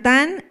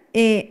Jonatán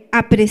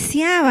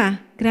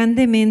apreciaba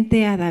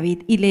grandemente a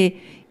David.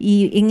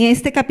 Y en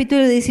este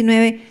capítulo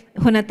 19,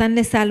 Jonatán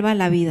le salva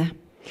la vida.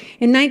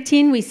 In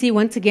 19, we see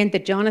once again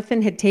that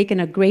Jonathan had taken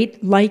a great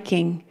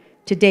liking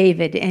to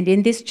David, and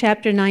in this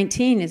chapter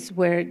 19 is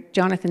where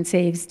Jonathan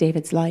saves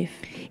David's life.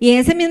 Y en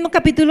ese mismo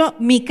capítulo,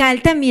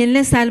 Mical también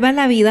le salva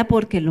la vida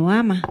porque lo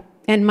ama.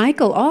 And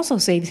Michal also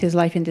saves his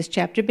life in this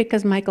chapter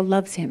because Michal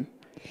loves him.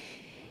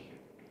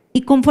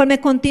 Y conforme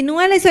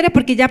continúa la historia,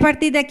 porque ya a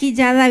partir de aquí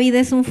ya David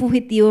es un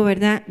fugitivo,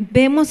 ¿verdad?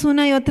 Vemos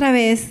una y otra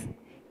vez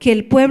que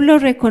el pueblo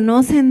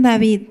reconoce en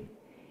David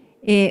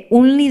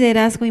un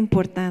liderazgo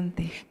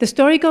importante. The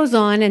story goes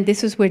on, and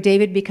this is where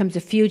David becomes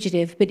a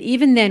fugitive, but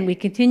even then we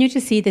continue to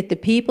see that the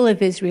people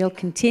of Israel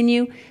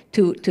continue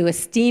to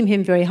esteem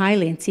him very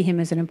highly and see him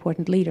as an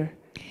important leader.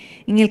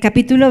 En el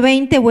capítulo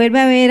 20 vuelve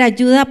a haber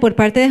ayuda por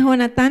parte de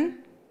Jonatán.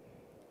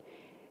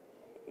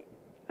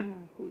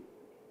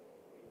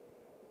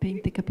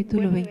 20,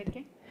 capítulo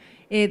 20.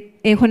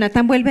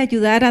 Jonatán vuelve a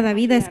ayudar a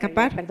David a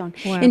escapar. Perdón.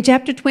 Wow. In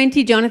chapter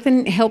 20,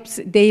 Jonathan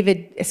helps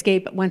David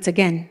escape once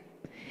again.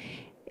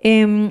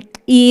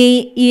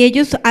 Y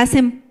ellos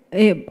hacen,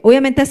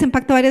 obviamente hacen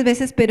pacto varias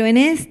veces, pero en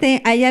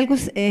este hay algo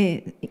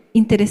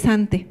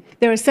interesante.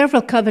 There are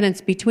several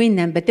covenants between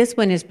them, but this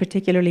one is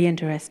particularly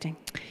interesting.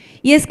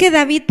 Y es que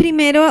David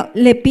primero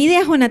le pide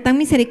a Jonatán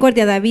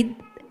misericordia. David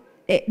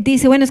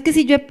dice, bueno, es que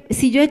si yo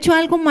he hecho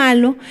algo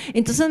malo,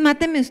 entonces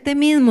máteme usted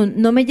mismo,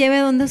 no me lleve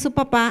donde su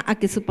papá a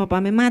que su papá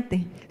me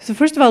mate. So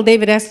first of all,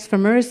 David asks for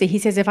mercy. He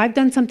says, if I've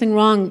done something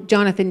wrong,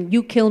 Jonathan,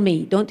 you kill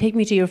me. Don't take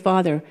me to your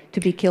father to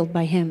be killed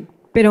by him.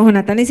 Pero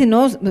Jonatán dice,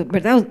 no,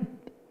 ¿verdad?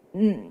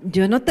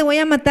 Yo no te voy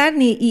a matar,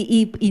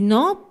 y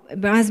no,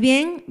 más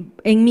bien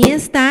en mí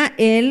está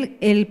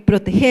el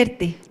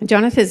protegerte.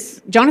 Jonathan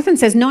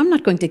says, no, I'm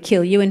not going to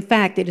kill you. In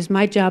fact, it is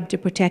my job to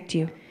protect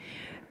you.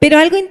 Pero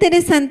algo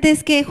interesante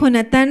es que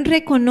Jonatán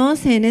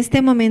reconoce en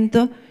este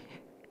momento,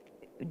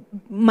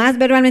 más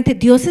verbalmente,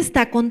 Dios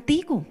está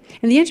contigo.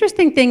 And the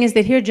interesting thing is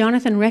that here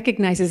Jonathan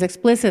recognizes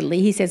explicitly,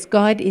 he says,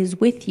 God is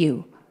with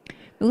you.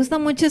 Me gusta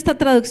mucho esta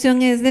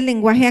traducción, es del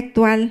lenguaje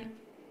actual.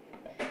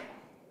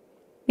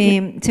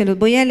 Se los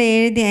voy a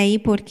leer de ahí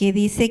porque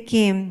dice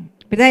que,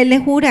 ¿verdad? Él le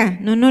jura,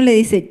 le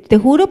dice, te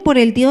juro por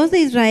el Dios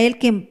de Israel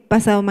que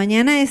pasado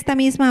mañana a esta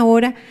misma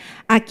hora,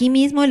 aquí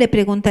mismo le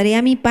preguntaré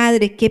a mi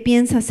padre qué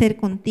piensa hacer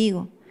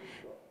contigo.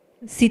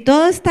 Si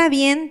todo está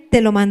bien,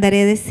 te lo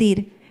mandaré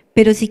decir,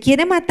 pero si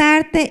quiere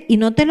matarte y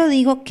no te lo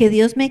digo, que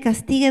Dios me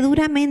castigue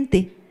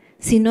duramente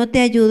si no te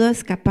ayudo a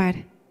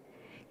escapar.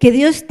 Que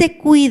Dios te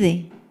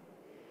cuide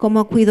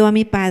como cuidó a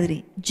mi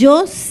padre.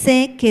 Yo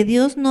sé que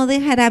Dios no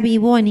dejará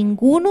vivo a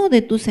ninguno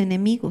de tus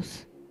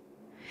enemigos.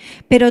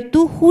 Pero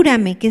tú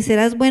júrame que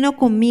serás bueno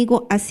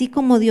conmigo, así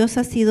como Dios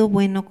ha sido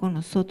bueno con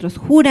nosotros.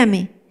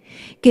 Júrame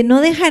que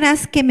no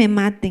dejarás que me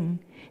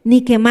maten,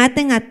 ni que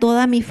maten a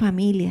toda mi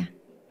familia.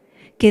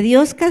 Que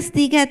Dios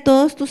castigue a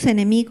todos tus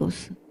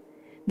enemigos.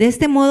 De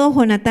este modo,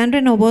 Jonatán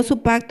renovó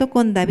su pacto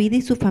con David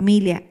y su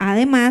familia.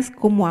 Además,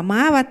 como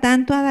amaba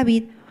tanto a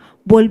David,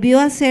 volvió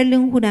a hacerle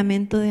un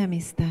juramento de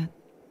amistad.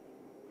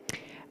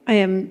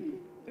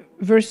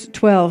 Verse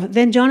 12.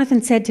 Then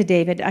Jonathan said to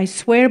David, I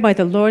swear by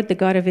the Lord, the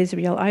God of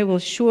Israel, I will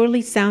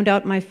surely sound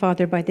out my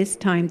father by this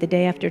time, the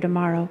day after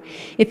tomorrow.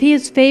 If he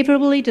is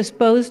favorably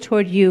disposed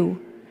toward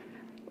you,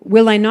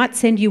 will I not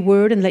send you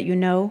word and let you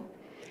know?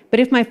 But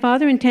if my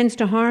father intends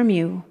to harm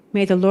you,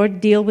 may the Lord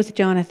deal with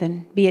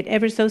Jonathan, be it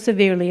ever so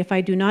severely, if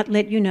I do not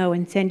let you know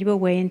and send you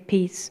away in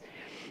peace.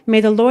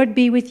 May the Lord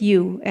be with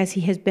you as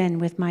he has been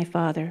with my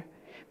father.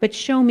 But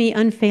show me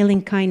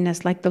unfailing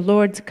kindness, like the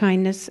Lord's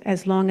kindness,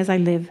 as long as I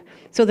live,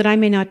 so that I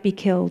may not be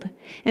killed.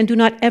 And do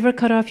not ever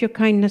cut off your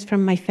kindness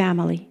from my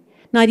family,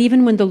 not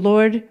even when the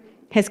Lord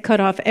has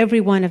cut off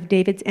every one of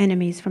David's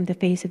enemies from the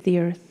face of the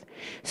earth.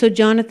 So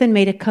Jonathan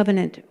made a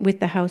covenant with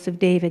the house of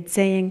David,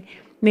 saying,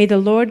 May the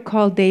Lord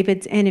call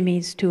David's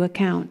enemies to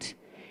account.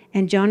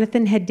 And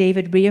Jonathan had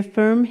David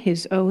reaffirm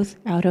his oath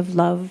out of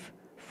love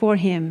for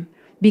him,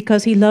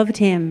 because he loved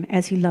him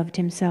as he loved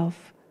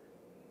himself.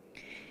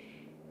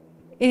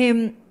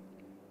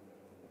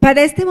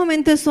 Para este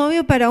momento es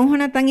obvio para un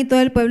Jonatán y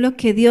todo el pueblo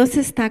que Dios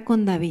está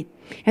con David.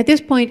 At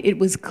this point, it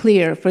was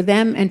clear for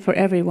them and for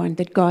everyone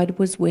that God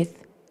was with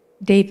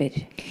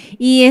David.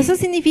 Y eso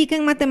significa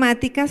en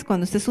matemáticas,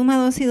 cuando usted suma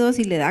 2 y 2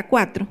 y le da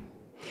 4.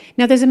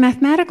 Now, there's a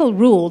mathematical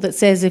rule that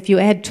says if you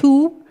add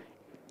 2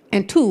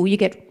 and 2, you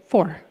get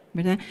 4.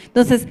 ¿Verdad?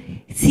 Entonces,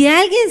 si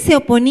alguien se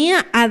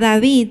oponía a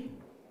David,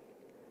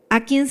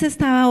 ¿a quién se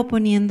estaba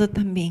oponiendo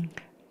también?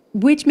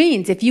 Which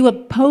means if you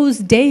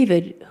oppose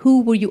David,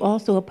 who were you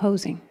also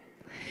opposing?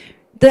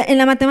 Entonces, en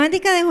la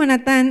matemática de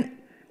Jonatán,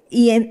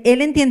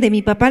 él entiende,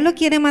 mi papá lo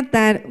quiere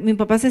matar, mi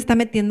papá se está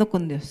metiendo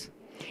con Dios.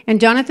 And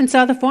Jonathan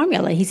saw the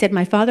formula. He said,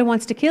 my father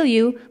wants to kill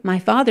you. My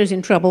father's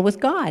in trouble with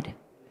God.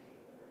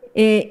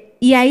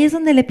 Y ahí es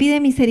donde le pide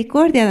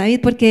misericordia a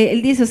David, porque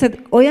él dice, o sea,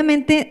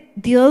 obviamente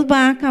Dios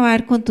va a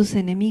acabar con tus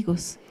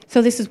enemigos.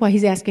 So this is why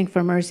he's asking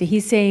for mercy.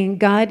 He's saying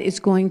God is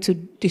going to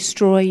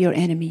destroy your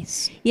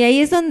enemies. Y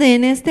ahí es donde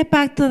en este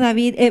pacto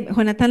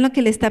Jonatán lo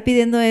que le está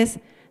pidiendo es,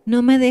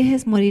 no me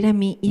dejes morir a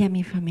mí y a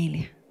mi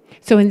familia.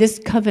 So in this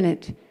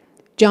covenant,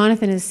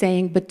 Jonathan is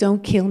saying, but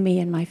don't kill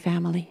me and my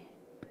family.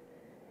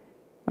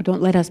 Or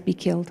don't let us be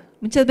killed.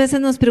 Muchas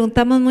veces nos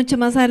preguntamos mucho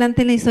más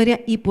adelante en la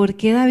historia, ¿y por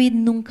qué David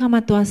nunca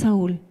mató a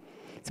Saúl?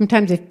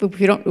 Sometimes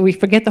we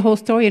forget the whole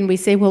story and we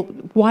say, well,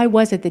 why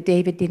was it that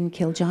David didn't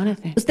kill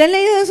Jonathan? ¿Usted ha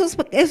leído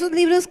esos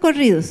libros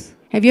corridos?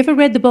 Have you ever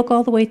read the book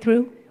all the way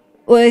through?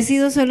 ¿O he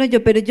sido solo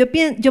yo? Pero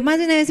yo más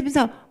de una vez he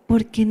pensado,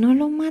 ¿por qué no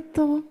lo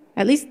mató?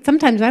 At least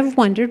sometimes I've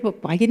wondered, well,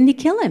 why didn't he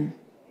kill him?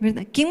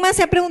 ¿Verdad? ¿Quién más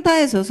se ha preguntado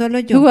eso? Solo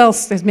yo. Who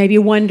else has maybe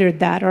wondered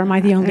that, or am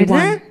I the only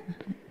 ¿Verdad?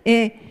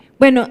 one?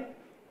 Bueno,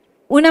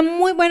 una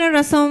muy buena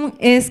razón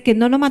es que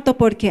no lo mató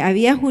porque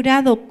había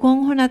jurado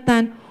con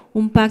Jonatán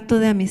un pacto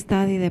de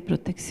amistad y de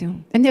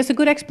protección. And there's a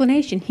good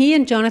explanation. He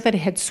and Jonathan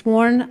had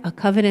sworn a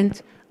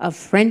covenant of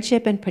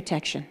friendship and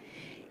protection.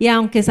 Y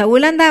aunque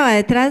Saúl andaba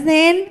detrás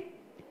de él,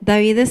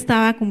 David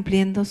estaba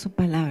cumpliendo su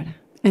palabra.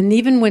 And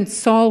even when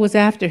Saul was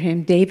after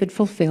him, David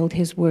fulfilled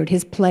his word,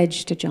 his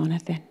pledge to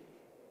Jonathan.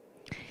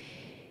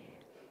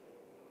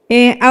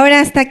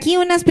 Ahora, hasta aquí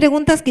unas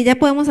preguntas que ya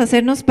podemos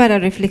hacernos para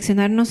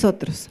reflexionar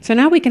nosotros. So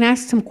now we can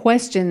ask some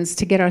questions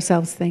to get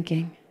ourselves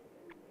thinking.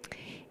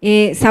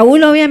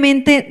 Saúl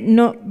obviamente,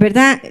 no,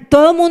 ¿verdad?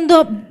 Todo el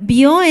mundo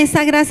vio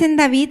esa gracia en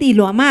David y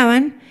lo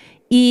amaban,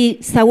 y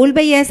Saúl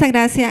veía esa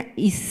gracia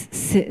y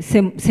se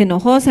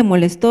enojó, se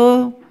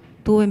molestó,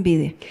 tuvo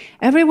envidia.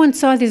 Everyone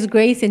saw this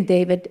grace in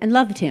David and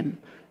loved him.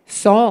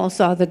 Saul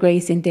saw the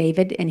grace in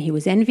David and he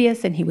was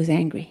envious and he was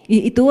angry.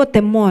 Y tuvo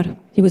temor.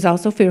 He was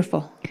also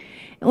fearful.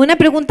 Una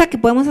pregunta que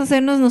podemos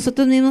hacernos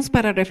nosotros mismos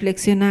para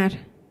reflexionar.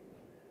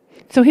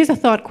 So here's a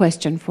thought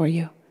question for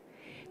you.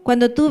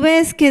 Cuando tú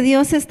ves que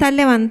Dios está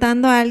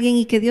levantando a alguien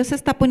y que Dios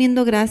está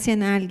poniendo gracia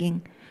en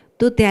alguien,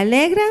 ¿tú te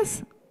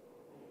alegras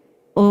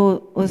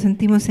o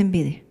sentimos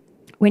envidia?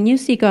 When you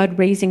see God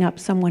raising up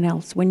someone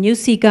else, when you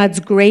see God's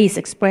grace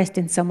expressed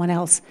in someone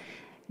else,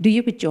 do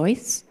you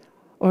rejoice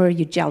or are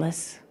you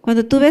jealous?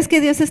 Cuando tú ves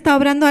que Dios está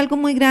obrando algo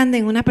muy grande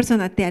en una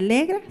persona, ¿te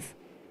alegras?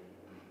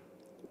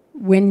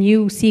 When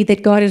you see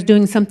that God is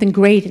doing something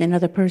great in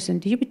another person,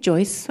 do you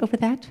rejoice over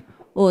that?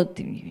 Or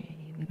do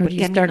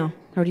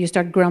you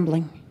start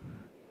grumbling?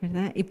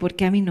 ¿Verdad? ¿Y por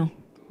qué a mí no?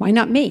 Why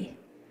not me?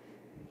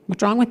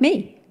 What's wrong with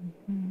me?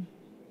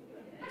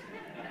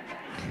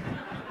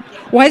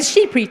 Why is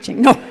she preaching?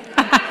 No.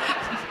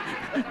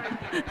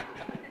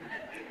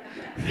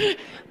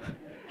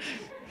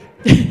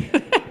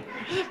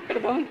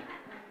 Perdón.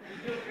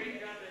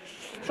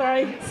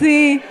 Sorry.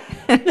 Sí.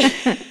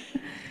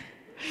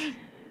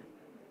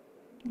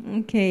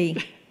 Okay.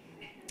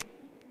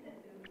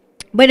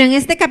 Bueno, en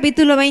este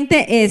capítulo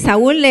 20,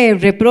 Saúl le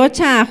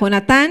reprocha a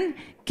Jonatán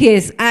que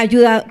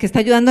está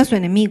ayudando a su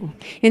enemigo.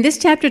 In this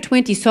chapter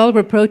 20, Saul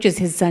reproaches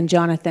his son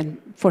Jonathan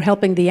for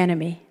helping the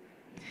enemy.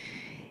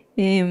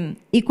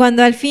 Y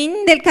cuando al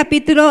fin del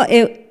capítulo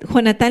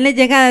Jonatán le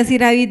llega a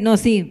decir a David, no,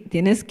 sí,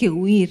 tienes que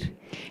huir.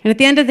 And at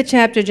the end of the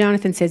chapter,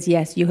 Jonathan says,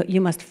 yes,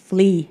 you must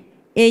flee.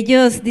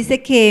 Ellos,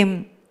 dice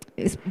que,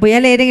 voy a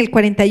leer en el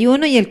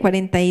 41 y el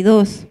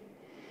 42.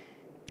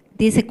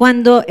 Dice,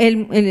 cuando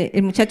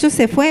el muchacho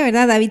se fue,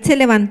 ¿verdad? David se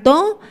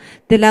levantó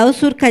del lado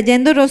sur,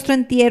 cayendo rostro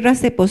en tierra,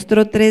 se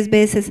postró 3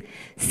 veces.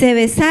 Se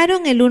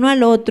besaron el uno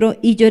al otro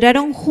y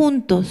lloraron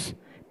juntos,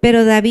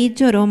 pero David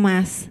lloró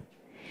más.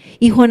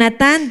 Y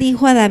Jonatán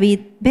dijo a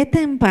David,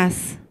 vete en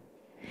paz,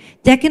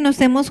 ya que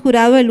nos hemos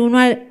jurado el uno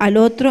al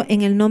otro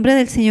en el nombre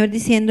del Señor,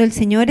 diciendo, el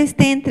Señor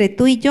esté entre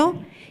tú y yo,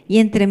 y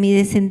entre mi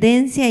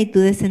descendencia y tu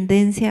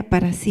descendencia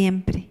para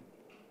siempre.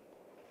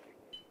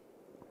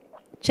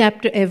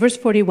 Verse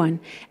 41.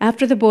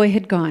 After the boy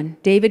had gone,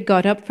 David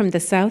got up from the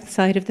south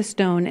side of the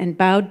stone and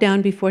bowed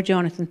down before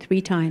Jonathan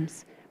 3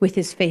 times, with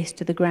his face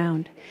to the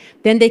ground.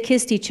 Then they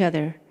kissed each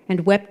other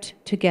and wept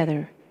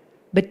together,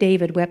 but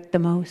David wept the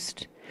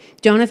most.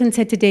 Jonathan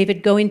said to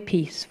David, go in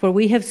peace, for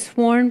we have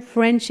sworn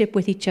friendship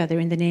with each other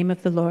in the name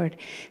of the Lord,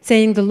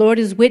 saying, the Lord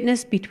is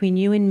witness between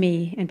you and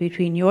me, and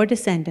between your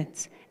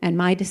descendants and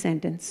my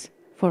descendants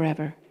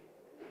forever.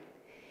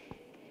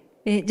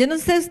 Yo no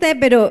sé usted,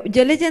 pero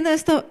yo leyendo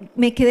esto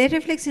me quedé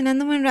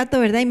reflexionando un rato,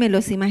 ¿verdad? Y me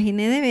los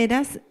imaginé de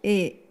veras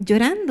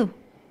llorando.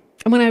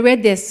 And when I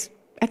read this,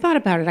 I thought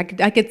about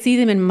it. I could see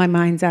them in my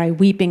mind's eye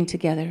weeping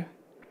together.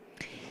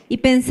 Y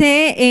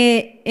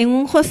pensé en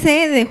un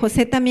José, de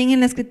José también en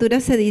la escritura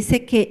se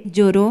dice que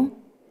lloró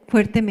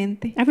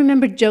fuertemente. I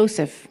remember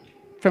Joseph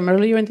from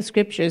earlier in the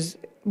scriptures.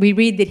 We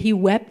read that he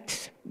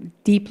wept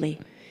deeply.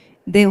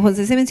 De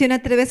José se menciona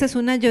 3 veces,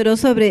 una lloró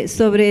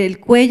sobre el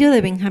cuello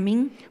de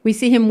Benjamín. We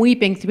see him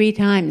weeping 3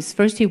 times.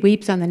 First he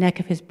weeps on the neck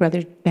of his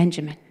brother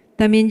Benjamin.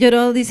 También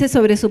lloró, dice,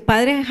 sobre su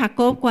padre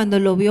Jacob cuando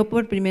lo vio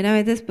por primera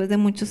vez después de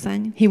muchos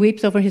años. He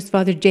weeps over his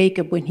father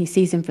Jacob when he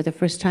sees him for the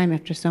first time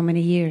after so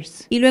many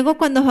years. Y luego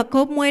cuando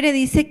Jacob muere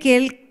dice que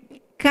él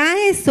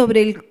cae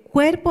sobre el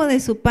cuerpo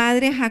de su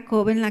padre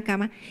Jacob en la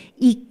cama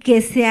y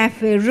que se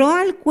aferró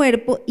al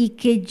cuerpo y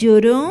que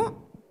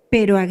lloró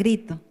pero a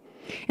grito.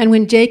 And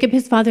when Jacob,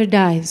 his father,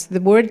 dies,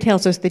 the word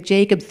tells us that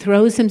Jacob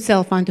throws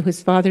himself onto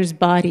his father's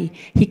body.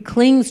 He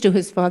clings to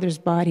his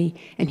father's body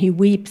and he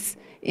weeps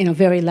in a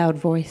very loud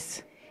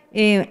voice.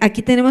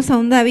 Aquí tenemos a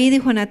un David y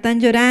Jonatán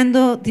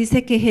llorando,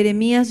 dice que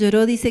Jeremías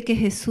lloró, dice que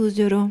Jesús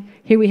lloró.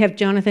 Here we have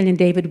Jonathan and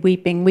David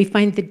weeping. We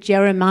find that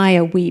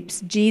Jeremiah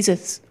weeps.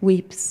 Jesus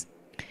weeps.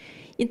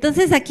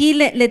 Entonces aquí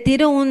le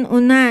tiro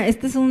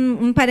este es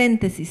un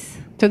paréntesis.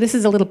 So this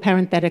is a little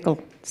parenthetical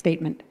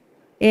statement.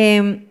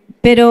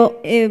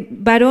 Pero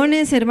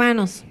varones,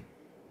 hermanos,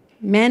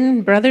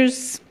 Men,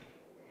 brothers,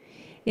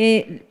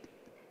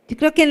 yo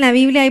creo que en la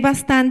Biblia hay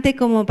bastante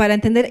como para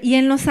entender, y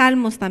en los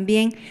Salmos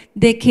también,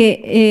 de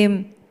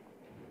que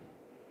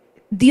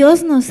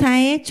Dios nos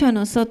ha hecho a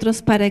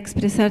nosotros para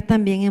expresar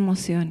también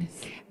emociones.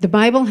 the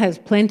Bible has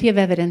plenty of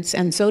evidence,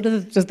 and so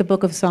does the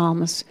book of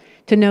Psalms,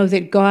 to know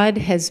that God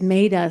has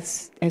made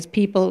us as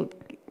people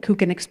who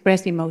can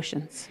express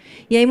emotions.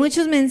 Y hay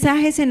muchos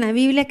mensajes en la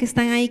Biblia que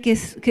están ahí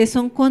que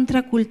son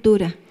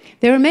contracultura.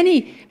 There are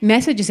many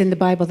messages in the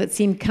Bible that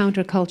seem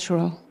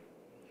countercultural.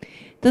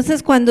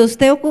 Entonces, cuando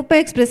usted ocupe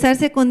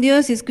expresarse con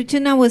Dios y escuche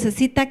una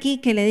vocecita aquí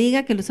que le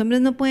diga que los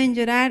hombres no pueden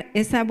llorar,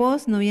 esa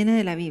voz no viene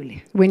de la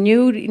Biblia. When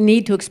you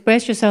need to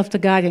express yourself to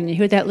God and you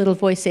hear that little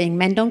voice saying,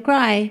 men don't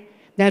cry,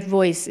 that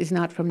voice is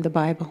not from the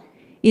Bible.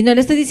 Y no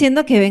le estoy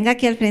diciendo que venga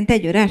aquí al frente a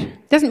llorar,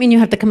 Doesn't mean you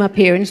have to come up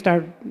here and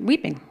start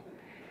weeping.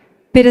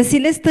 pero sí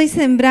le estoy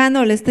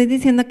sembrando, le estoy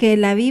diciendo que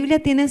la Biblia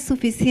tiene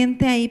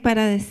suficiente ahí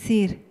para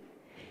decir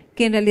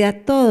que en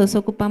realidad todos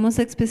ocupamos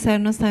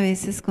expresarnos a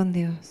veces con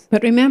Dios.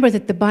 But remember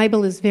that the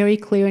Bible is very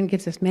clear and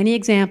gives us many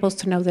examples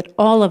to know that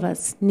all of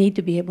us need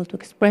to be able to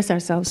express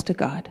ourselves to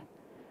God.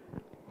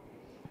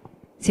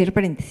 Cierro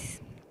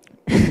paréntesis.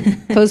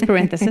 Close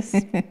parenthesis.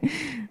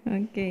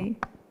 Okay.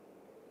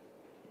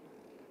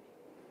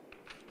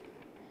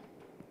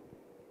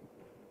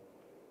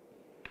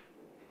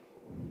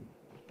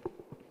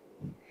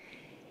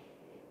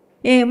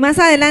 Más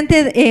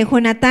adelante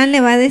Jonatán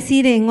le va a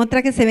decir, en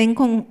otra que se ven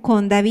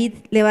con David,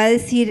 le va a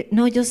decir,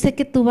 no, yo sé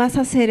que tú vas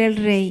a ser el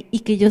rey y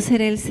que yo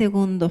seré el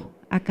segundo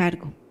a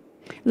cargo.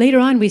 Later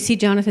on, we see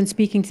Jonathan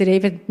speaking to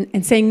David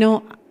and saying,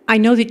 no, I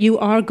know that you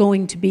are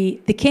going to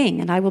be the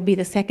king and I will be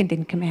the second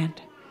in command.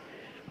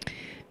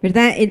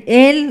 ¿Verdad?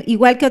 Él,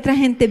 igual que otra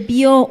gente,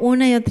 vio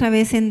una y otra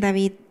vez en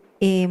David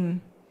que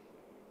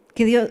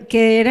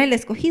era el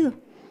escogido.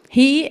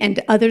 He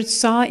and others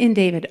saw in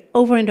David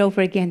over and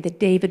over again that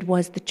David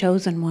was the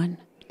chosen one.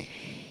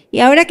 Y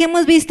ahora que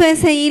hemos visto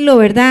ese hilo,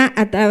 ¿verdad?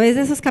 A través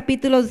de esos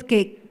capítulos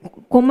que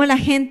cómo la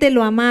gente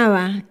lo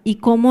amaba y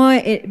cómo,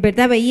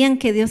 ¿verdad? Veían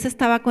que Dios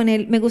estaba con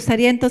él. Me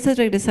gustaría entonces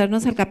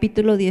regresarnos al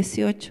capítulo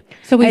 18,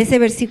 a ese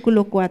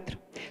versículo 4.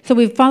 So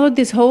we've followed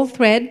this whole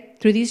thread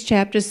through these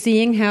chapters,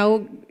 seeing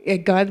how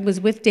God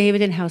was with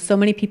David and how so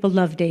many people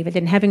loved David.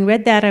 And having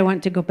read that, I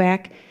want to go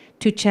back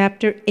to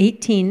chapter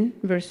 18,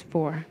 verse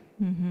 4.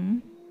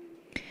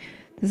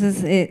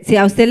 Entonces, si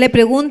a usted le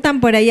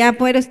preguntan por allá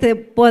afuera,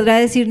 usted podrá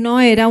decir,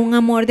 no, era un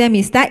amor de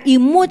amistad y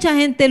mucha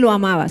gente lo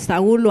amaba.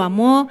 Saúl lo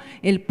amó,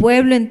 el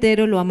pueblo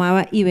entero lo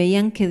amaba y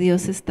veían que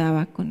Dios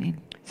estaba con él.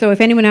 So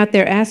if anyone out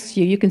there asks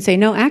you, you can say,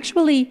 no,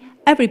 actually,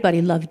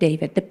 everybody loved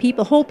David.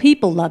 The whole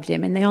people loved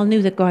him, and they all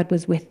knew that God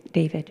was with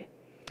David.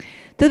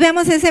 Entonces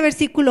veamos ese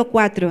versículo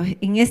 4,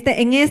 en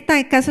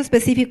este caso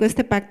específico,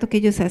 este pacto que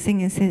ellos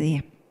hacen ese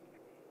día.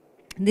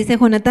 Dice,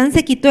 Jonatán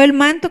se quitó el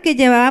manto que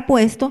llevaba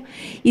puesto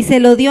y se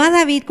lo dio a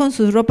David con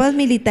sus ropas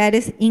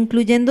militares,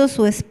 incluyendo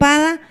su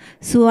espada,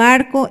 su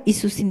arco y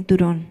su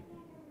cinturón.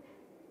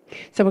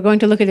 So we're going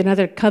to look at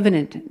another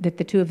covenant that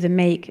the two of them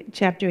make.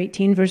 Chapter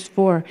 18, verse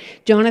 4.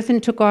 Jonathan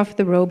took off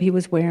the robe he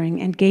was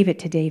wearing and gave it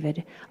to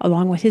David,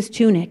 along with his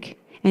tunic,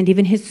 and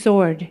even his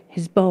sword,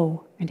 his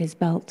bow, and his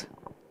belt.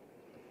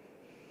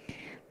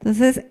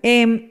 Entonces,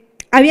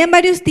 habían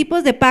varios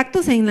tipos de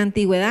pactos en la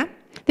antigüedad.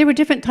 There were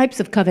different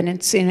types of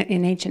covenants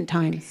in ancient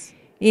times.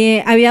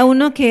 Había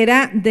uno que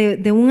era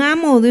de un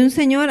amo o de un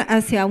señor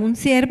hacia un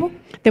siervo.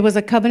 There was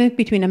a covenant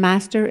between a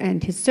master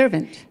and his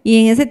servant. Y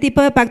en ese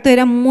tipo de pacto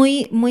era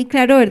muy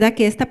claro, ¿verdad?,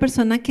 que esta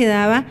persona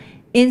quedaba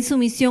en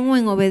sumisión o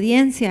en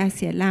obediencia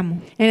hacia el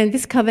amo. And in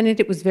this covenant,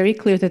 it was very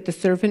clear that the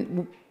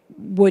servant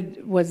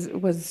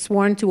was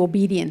sworn to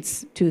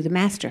obedience to the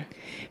master.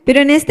 Pero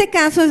en este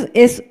caso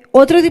es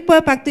otro tipo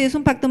de pacto y es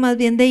un pacto más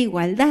bien de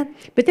igualdad.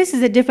 But this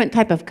is a different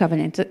type of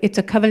covenant. It's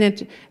a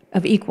covenant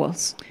of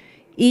equals.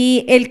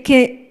 Y el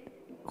que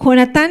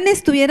Jonatán le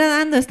estuviera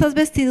dando estas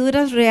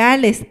vestiduras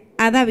reales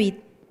a David,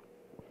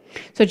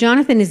 So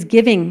Jonathan is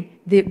giving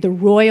the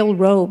royal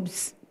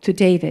robes to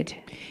David.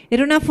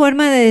 era una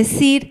forma de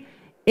decir,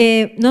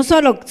 no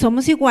solo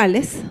somos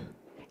iguales,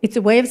 It's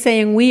a way of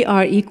saying we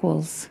are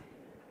equals.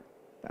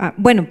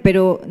 bueno,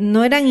 pero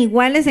no eran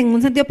iguales en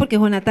un sentido porque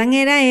Jonatán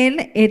era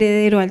el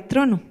heredero al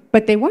trono.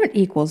 But they weren't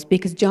equals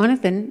because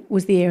Jonathan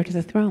was the heir to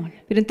the throne.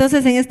 Pero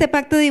entonces en este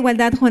pacto de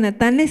igualdad,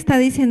 Jonatán le está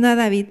diciendo a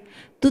David,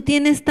 tú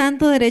tienes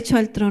tanto derecho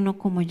al trono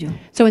como yo.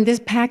 So in this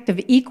pact of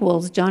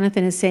equals,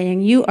 Jonathan is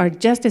saying, you are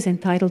just as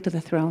entitled to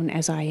the throne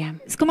as I am.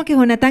 Es como que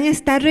Jonatán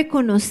está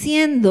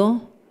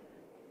reconociendo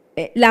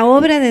la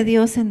obra de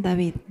Dios en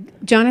David.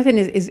 Jonathan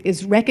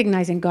is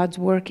recognizing God's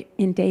work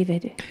in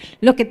David.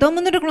 Lo que todo el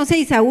mundo reconoce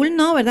y Saúl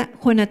no, ¿verdad?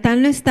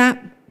 Jonatán lo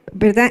está,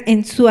 ¿verdad?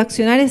 En su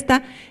accionar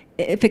está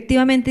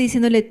efectivamente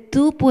diciéndole,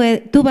 tú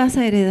vas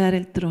a heredar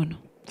el trono.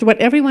 So what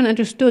everyone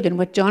understood and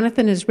what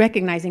Jonathan is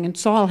recognizing and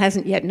Saul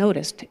hasn't yet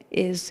noticed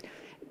is,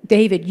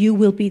 David, you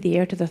will be the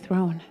heir to the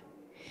throne.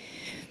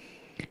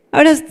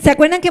 Ahora, ¿se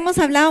acuerdan que hemos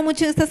hablado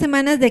mucho estas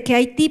semanas de que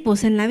hay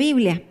tipos en la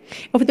Biblia?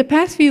 Over the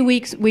past few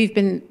weeks, we've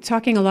been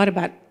talking a lot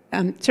about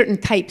certain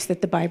types that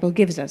the Bible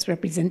gives us,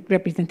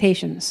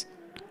 representations.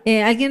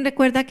 ¿Alguien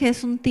recuerda qué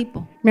es un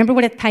tipo? Remember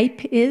what a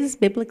type is,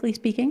 biblically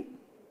speaking?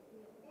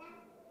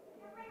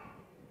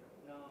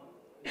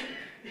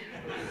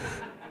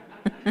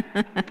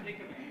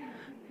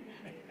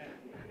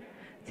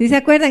 ¿Sí se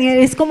acuerdan?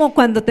 Es como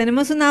cuando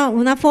tenemos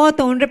una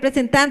foto, un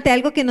representante,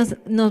 algo que nos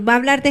va a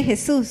hablar de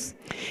Jesús.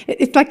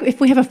 It's like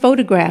if we have a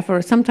photograph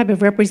or some type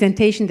of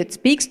representation that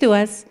speaks to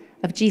us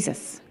of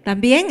Jesus.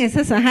 También, es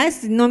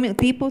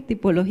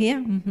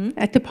tipología. Uh-huh.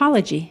 A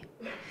typology.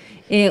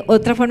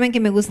 Otra forma en que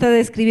me gusta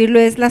describirlo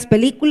es las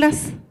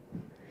películas.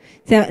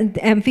 ¿Se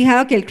han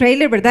fijado que el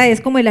trailer, verdad, es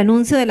como el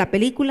anuncio de la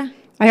película?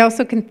 I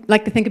also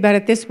like to think about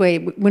it this way.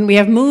 When we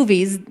have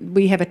movies,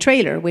 we have a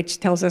trailer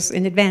which tells us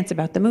in advance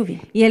about the movie.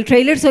 Y el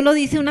trailer solo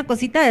dice una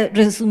cosita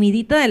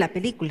resumidita de la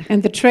película.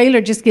 And the trailer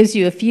just gives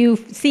you a few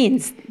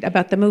scenes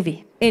about the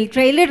movie. El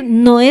trailer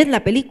no es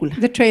la película.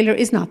 The trailer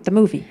is not the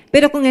movie.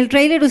 Pero con el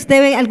trailer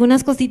usted ve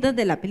algunas cositas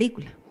de la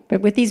película.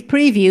 But with these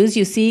previews,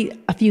 you see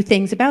a few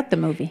things about the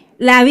movie.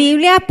 La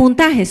Biblia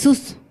apunta a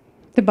Jesús.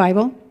 The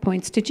Bible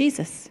points to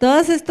Jesus.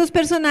 Todos estos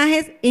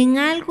personajes en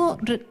algo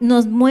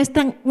nos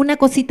muestran una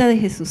cosita de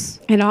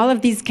Jesús. And all of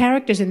these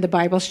characters in the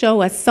Bible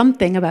show us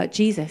something about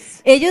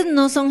Jesus. Ellos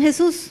no son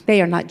Jesús. They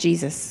are not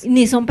Jesus.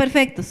 Ni son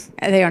perfectos.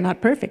 They are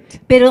not perfect.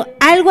 Pero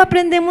algo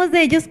aprendemos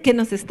de ellos que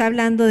nos está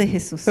hablando de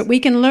Jesús. But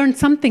we can learn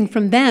something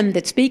from them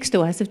that speaks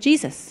to us of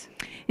Jesus.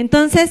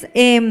 Entonces,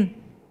 en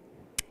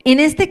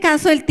este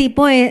caso el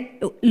tipo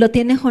lo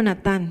tiene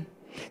Jonatán.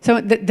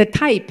 So the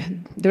type,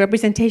 the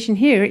representation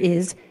here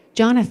is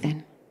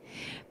Jonathan.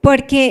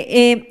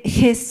 Porque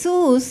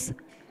Jesús,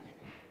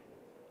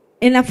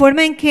 en la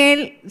forma en que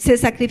Él se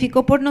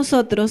sacrificó por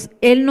nosotros,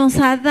 Él nos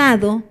ha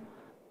dado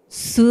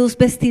sus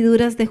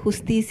vestiduras de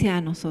justicia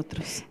a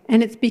nosotros.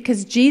 And it's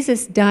because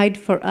Jesus died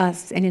for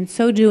us, and in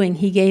so doing,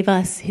 he gave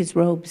us his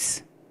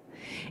robes.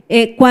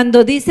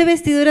 Cuando dice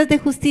vestiduras de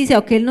justicia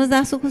o que Él nos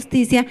da su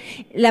justicia,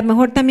 la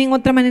mejor también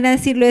otra manera de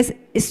decirlo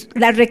es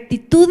la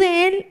rectitud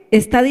de Él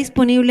está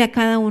disponible a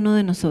cada uno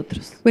de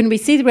nosotros. When we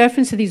see the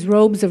reference to these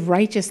robes of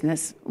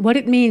righteousness, what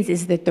it means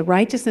is that the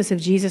righteousness of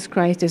Jesus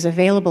Christ is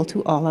available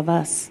to all of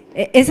us.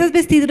 Esas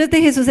vestiduras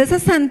de Jesús, esa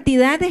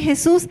santidad de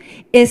Jesús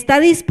está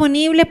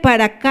disponible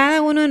para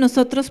cada uno de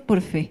nosotros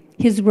por fe.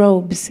 His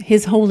robes,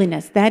 his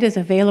holiness, that is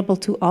available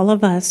to all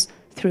of us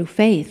through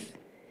faith.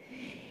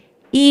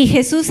 Y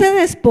Jesús se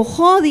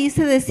despojó,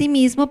 dice, de sí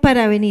mismo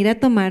para venir a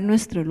tomar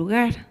nuestro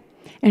lugar.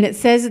 And it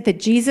says that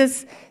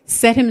Jesus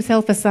set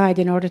himself aside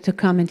in order to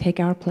come and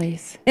take our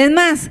place. Es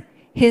más,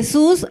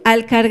 Jesús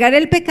al cargar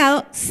el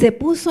pecado se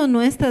puso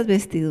nuestras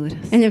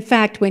vestiduras. And in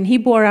fact, when he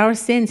bore our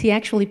sins, he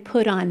actually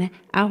put on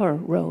our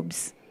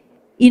robes.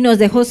 Y nos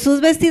dejó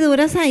sus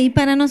vestiduras ahí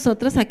para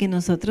nosotros, a que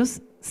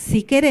nosotros,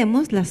 si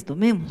queremos, las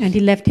tomemos. And he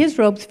left his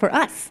robes for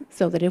us,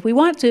 so that if we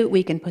want to,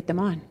 we can put them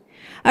on.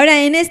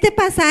 Ahora, en este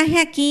pasaje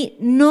aquí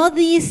no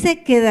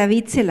dice que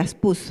David se las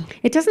puso.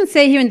 It doesn't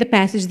say here in the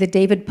passage that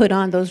David put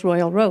on those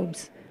royal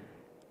robes.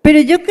 Pero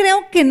yo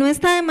creo que no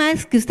está de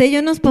más que usted y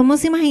yo nos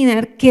podemos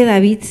imaginar que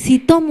David sí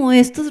tomó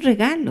estos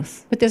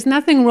regalos. But there's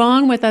nothing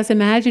wrong with us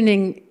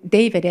imagining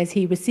David as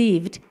he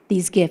received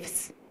these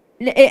gifts.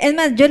 Es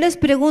más, yo les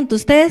pregunto,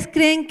 ¿ustedes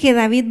creen que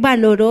David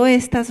valoró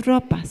estas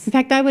ropas? In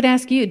fact, I would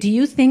ask you, do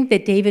you think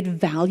that David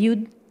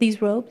valued these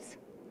robes?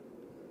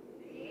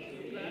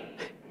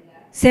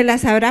 ¿Se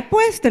las habrá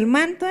puesto el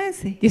manto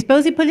ese? Do you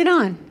suppose he put it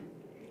on?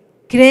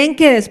 ¿Creen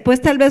que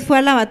después tal vez fue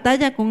a la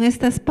batalla con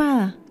esta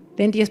espada?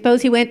 Then do you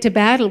suppose he went to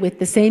battle with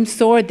the same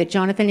sword that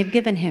Jonathan had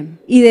given him?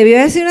 Y debió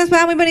haber sido una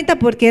espada muy bonita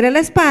porque era la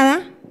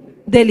espada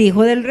del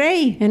hijo del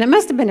rey. And it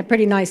must have been a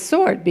pretty nice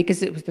sword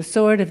because it was the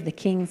sword of the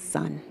king's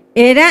son.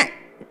 Era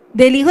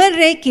del hijo del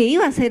rey que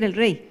iba a ser el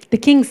rey. The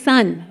king's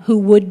son who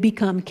would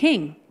become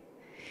king.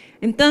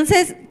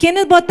 Entonces,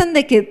 ¿quiénes votan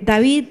de que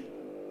David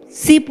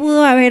sí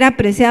pudo haber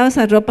apreciado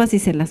esas ropas y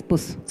se las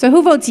puso? So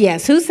who votes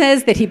yes? Who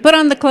says that he put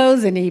on the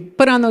clothes and he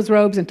put on those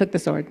robes and took the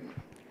sword?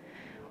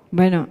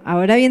 Bueno,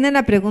 ahora viene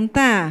la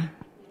pregunta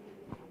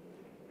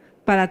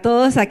para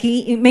todos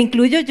aquí, y me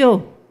incluyo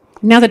yo.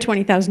 Now the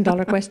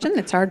 $20,000 question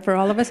that's hard for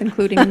all of us,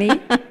 including me.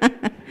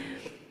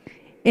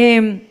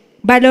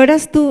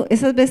 ¿Valoras tú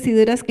esas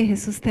vestiduras que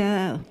Jesús te ha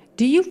dado?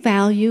 Do you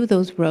value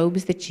those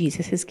robes that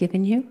Jesus has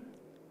given you?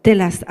 ¿Te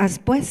las has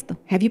puesto?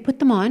 Have you put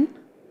them on?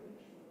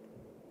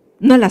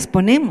 ¿No las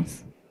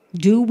ponemos?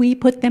 Do we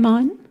put them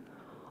on?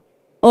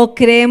 ¿O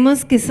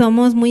creemos que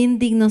somos muy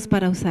indignos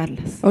para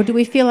usarlas? Or do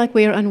we feel like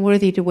we are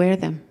unworthy to wear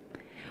them?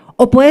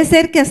 O puede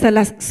ser que hasta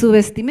las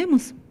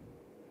subestimemos.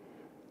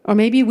 Or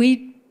maybe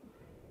we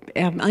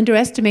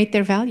underestimate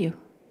their value.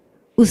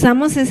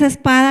 ¿Usamos esa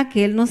espada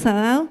que Él nos ha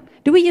dado?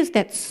 Do we use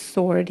that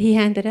sword he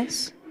handed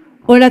us?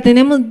 ¿O la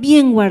tenemos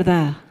bien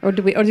guardada? Or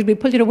did we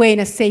put it away in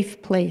a safe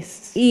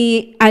place?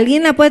 Y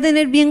alguien la puede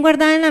tener bien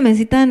guardada en la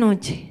mesita de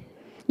noche.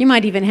 You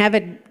might even have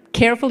it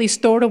carefully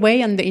stored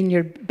away in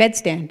your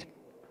bedstand,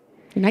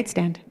 your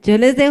nightstand. Yo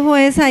les dejo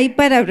esa ahí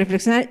para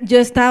reflexionar. Yo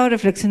he estado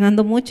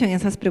reflexionando mucho en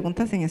esas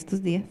preguntas en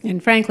estos días.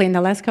 And frankly, in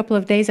the last couple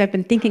of days, I've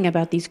been thinking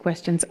about these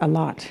questions a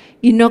lot.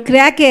 Y no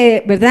crea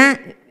que, ¿verdad?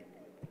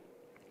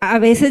 A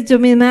veces yo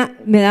misma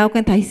me he dado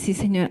cuenta, ay sí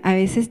Señor, a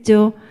veces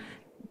yo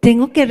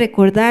tengo que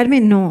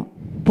recordarme, no,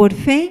 por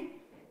fe,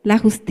 la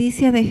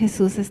justicia de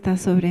Jesús está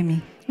sobre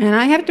mí. And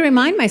I have to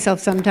remind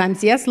myself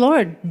sometimes, yes,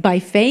 Lord, by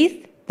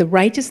faith, the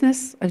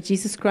righteousness of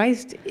Jesus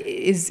Christ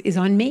is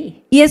on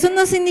me. Y eso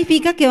no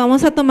significa que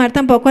vamos a tomar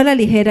tampoco a la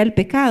ligera el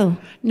pecado.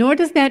 Nor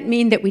does that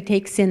mean that we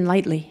take sin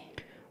lightly.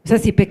 O sea,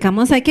 si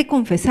pecamos hay que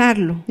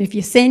confesarlo. If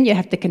you sin, you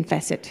have to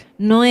confess it.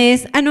 No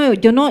es, no,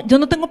 yo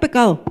no tengo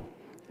pecado.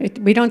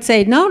 We don't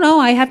say, no,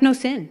 I have no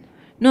sin.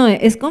 No,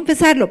 es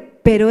confesarlo,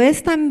 pero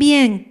es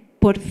también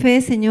por fe,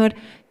 Señor,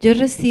 yo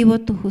recibo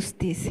tu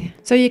justicia.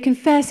 So you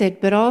confess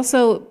it, but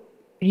also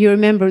you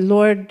remember,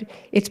 Lord,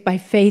 it's by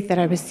faith that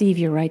I receive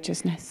your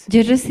righteousness.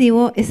 Yo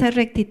recibo esa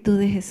rectitud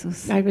de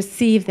Jesús, I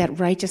receive that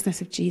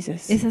righteousness of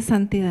Jesus, esa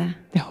santidad.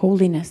 the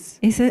holiness.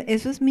 Eso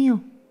es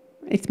mío.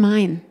 It's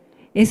mine.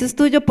 Eso es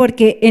tuyo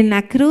porque en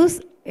la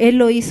cruz Él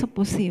lo hizo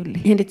posible.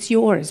 And it's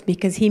yours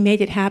because he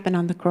made it happen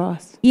on the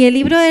cross. Y el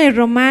libro de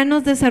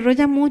Romanos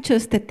desarrolla mucho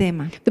este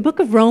tema. The book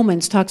of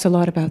Romans talks a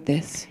lot about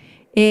this.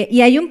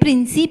 Y hay un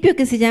principio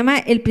que se llama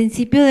el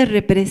principio de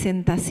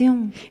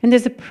representación. And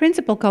there's a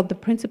principle called the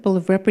principle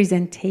of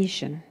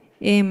representation.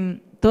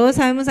 Todos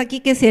sabemos aquí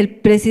que si el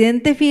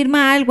presidente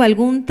firma algo,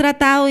 algún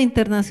tratado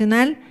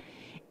internacional,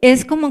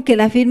 es como que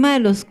la firma de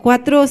los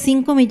 4 o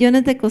 5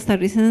 millones de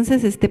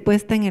costarricenses esté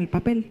puesta en el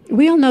papel.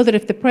 We all know that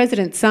if the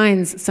president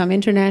signs some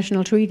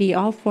international treaty,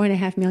 all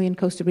 4.5 million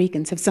Costa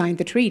Ricans have signed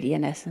the treaty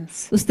in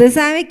essence. Usted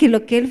sabe que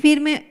lo que él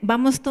firme,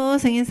 vamos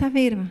todos en esa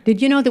firma. Did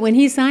you know that when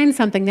he signs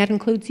something, that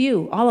includes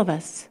you, all of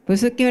us? Por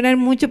eso hay que orar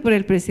mucho por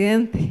el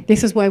presidente.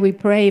 This is why we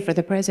pray for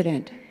the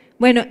president.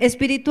 Bueno,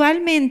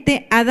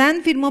 espiritualmente,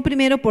 Adán firmó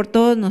primero por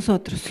todos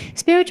nosotros.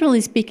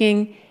 Spiritually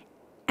speaking,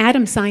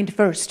 Adam signed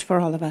first for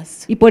all of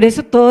us. Y por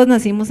eso todos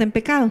nacimos en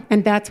pecado.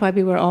 And that's why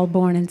we were all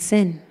born in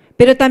sin.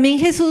 Pero también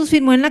Jesús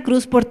firmó en la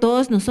cruz por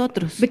todos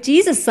nosotros. But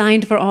Jesus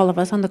signed for all of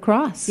us on the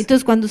cross.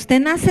 Entonces, cuando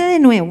usted nace de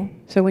nuevo,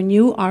 So when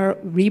you are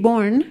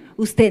reborn,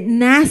 usted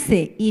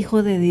nace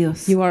hijo de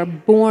Dios. you are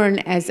born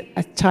as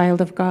a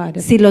child of God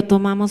Si lo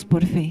tomamos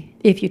por fe.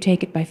 if you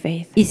take it by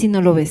faith. Y si no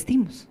lo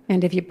vestimos.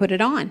 And if you put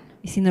it on,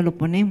 Y si no lo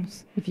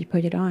ponemos. if you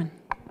put it on,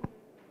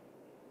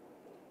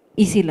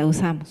 Y si la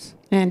usamos.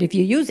 and if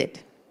you use it.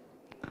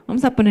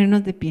 Vamos a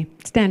ponernos de pie.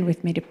 Stand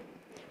with me to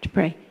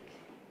pray.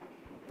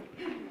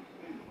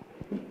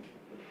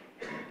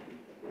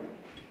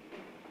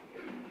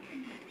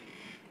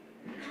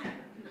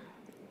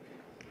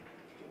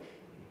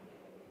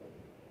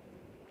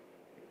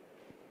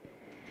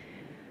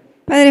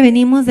 Padre,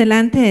 venimos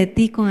delante de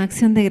ti con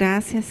acción de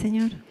gracias,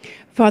 Señor.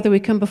 Father,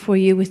 we come before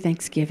you with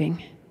thanksgiving.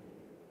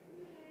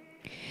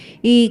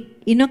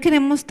 Y no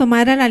queremos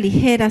tomar a la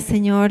ligera,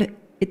 Señor,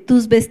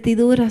 tus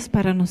vestiduras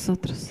para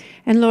nosotros.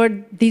 And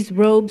Lord, these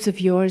robes of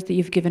yours that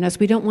you've given us,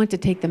 we don't want to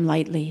take them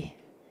lightly.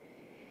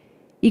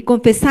 Y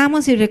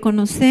confesamos y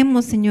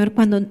reconocemos, Señor,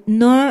 cuando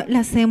no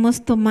las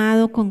hemos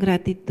tomado con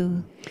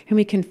gratitud. And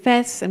we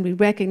confess and we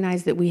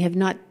recognize that we have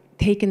not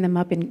taken them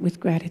up with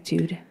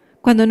gratitude.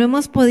 Cuando no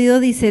hemos podido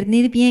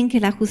discernir bien que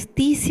la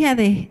justicia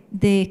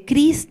de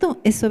Cristo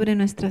es sobre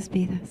nuestras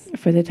vidas.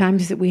 For the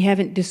times that we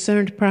haven't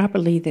discerned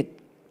properly that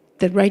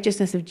the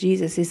righteousness of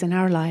Jesus is in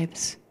our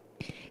lives.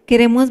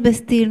 Queremos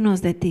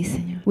vestirnos de ti,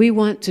 Señor. We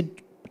want to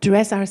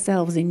dress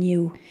ourselves in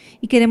you.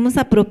 Y queremos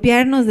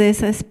apropiarnos de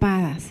esa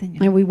espada,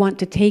 Señor. And we want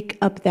to take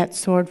up that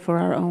sword for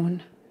our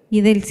own.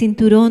 Y del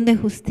cinturón de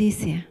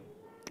justicia.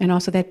 And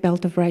also that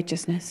belt of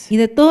righteousness. Y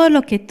de todo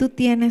lo que tú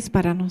tienes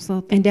para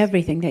nosotros. And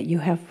everything that you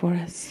have for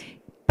us.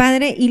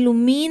 Padre,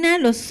 ilumina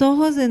los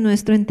ojos de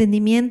nuestro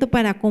entendimiento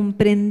para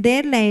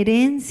comprender la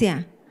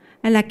herencia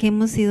a la que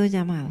hemos sido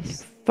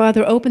llamados.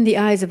 Father, open the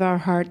eyes of our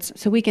hearts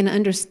so we can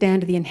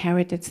understand the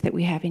inheritance that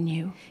we have in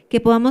you. Que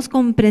podamos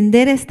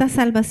comprender esta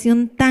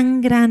salvación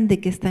tan grande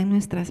que está en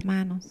nuestras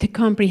manos. To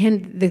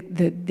comprehend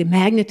the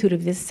magnitude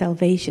of this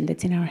salvation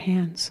that's in our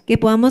hands. Que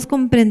podamos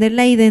comprender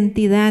la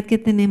identidad que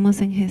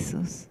tenemos en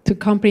Jesús. To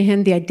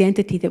comprehend the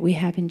identity that we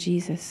have in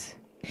Jesus.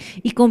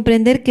 Y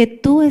comprender que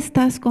tú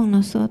estás con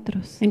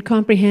nosotros. And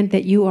comprehend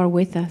that you are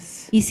with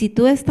us. Y si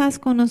tú estás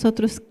con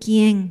nosotros,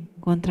 ¿quién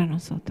contra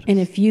nosotros? And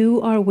if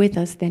you are with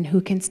us, then who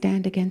can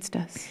stand against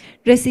us?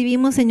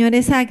 Recibimos, Señor,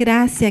 esa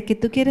gracia que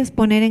tú quieres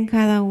poner en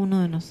cada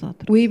uno de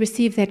nosotros. We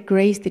receive that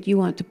grace that you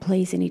want to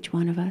place in each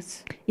one of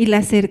us. Y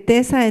la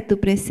certeza de tu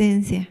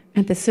presencia.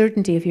 And the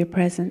certainty of your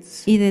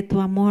presence. Y de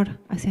tu amor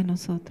hacia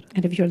nosotros.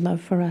 And of your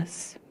love for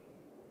us.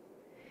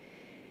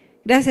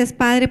 Gracias,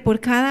 Padre, por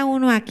cada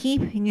uno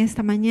aquí en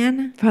esta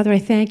mañana. Father,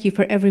 I thank you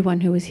for everyone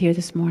who is here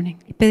this morning.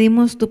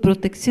 Pedimos tu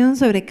protección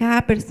sobre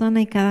cada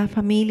persona y cada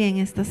familia en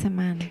esta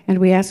semana. And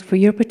we ask for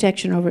your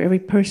protection over every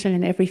person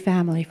and every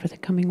family for the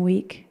coming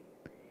week.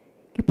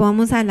 Que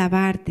podamos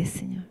alabarte,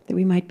 Señor. That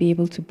we might be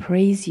able to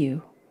praise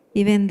you.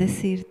 Y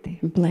bendecirte.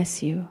 And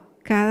bless you.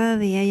 Cada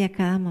día y a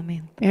cada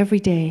momento. Every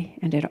day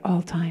and at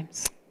all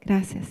times.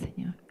 Gracias,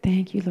 Señor.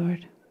 Thank you,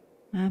 Lord.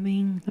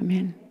 Amén.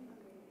 Amen.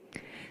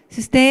 Si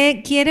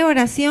usted quiere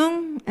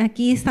oración,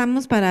 aquí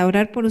estamos para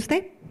orar por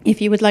usted. If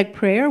you would like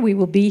prayer, we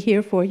will be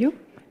here for you.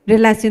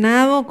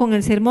 Relacionado con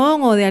el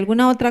sermón o de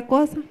alguna otra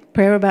cosa.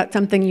 Prayer about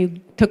something you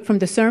took from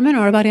the sermon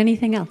or about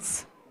anything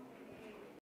else.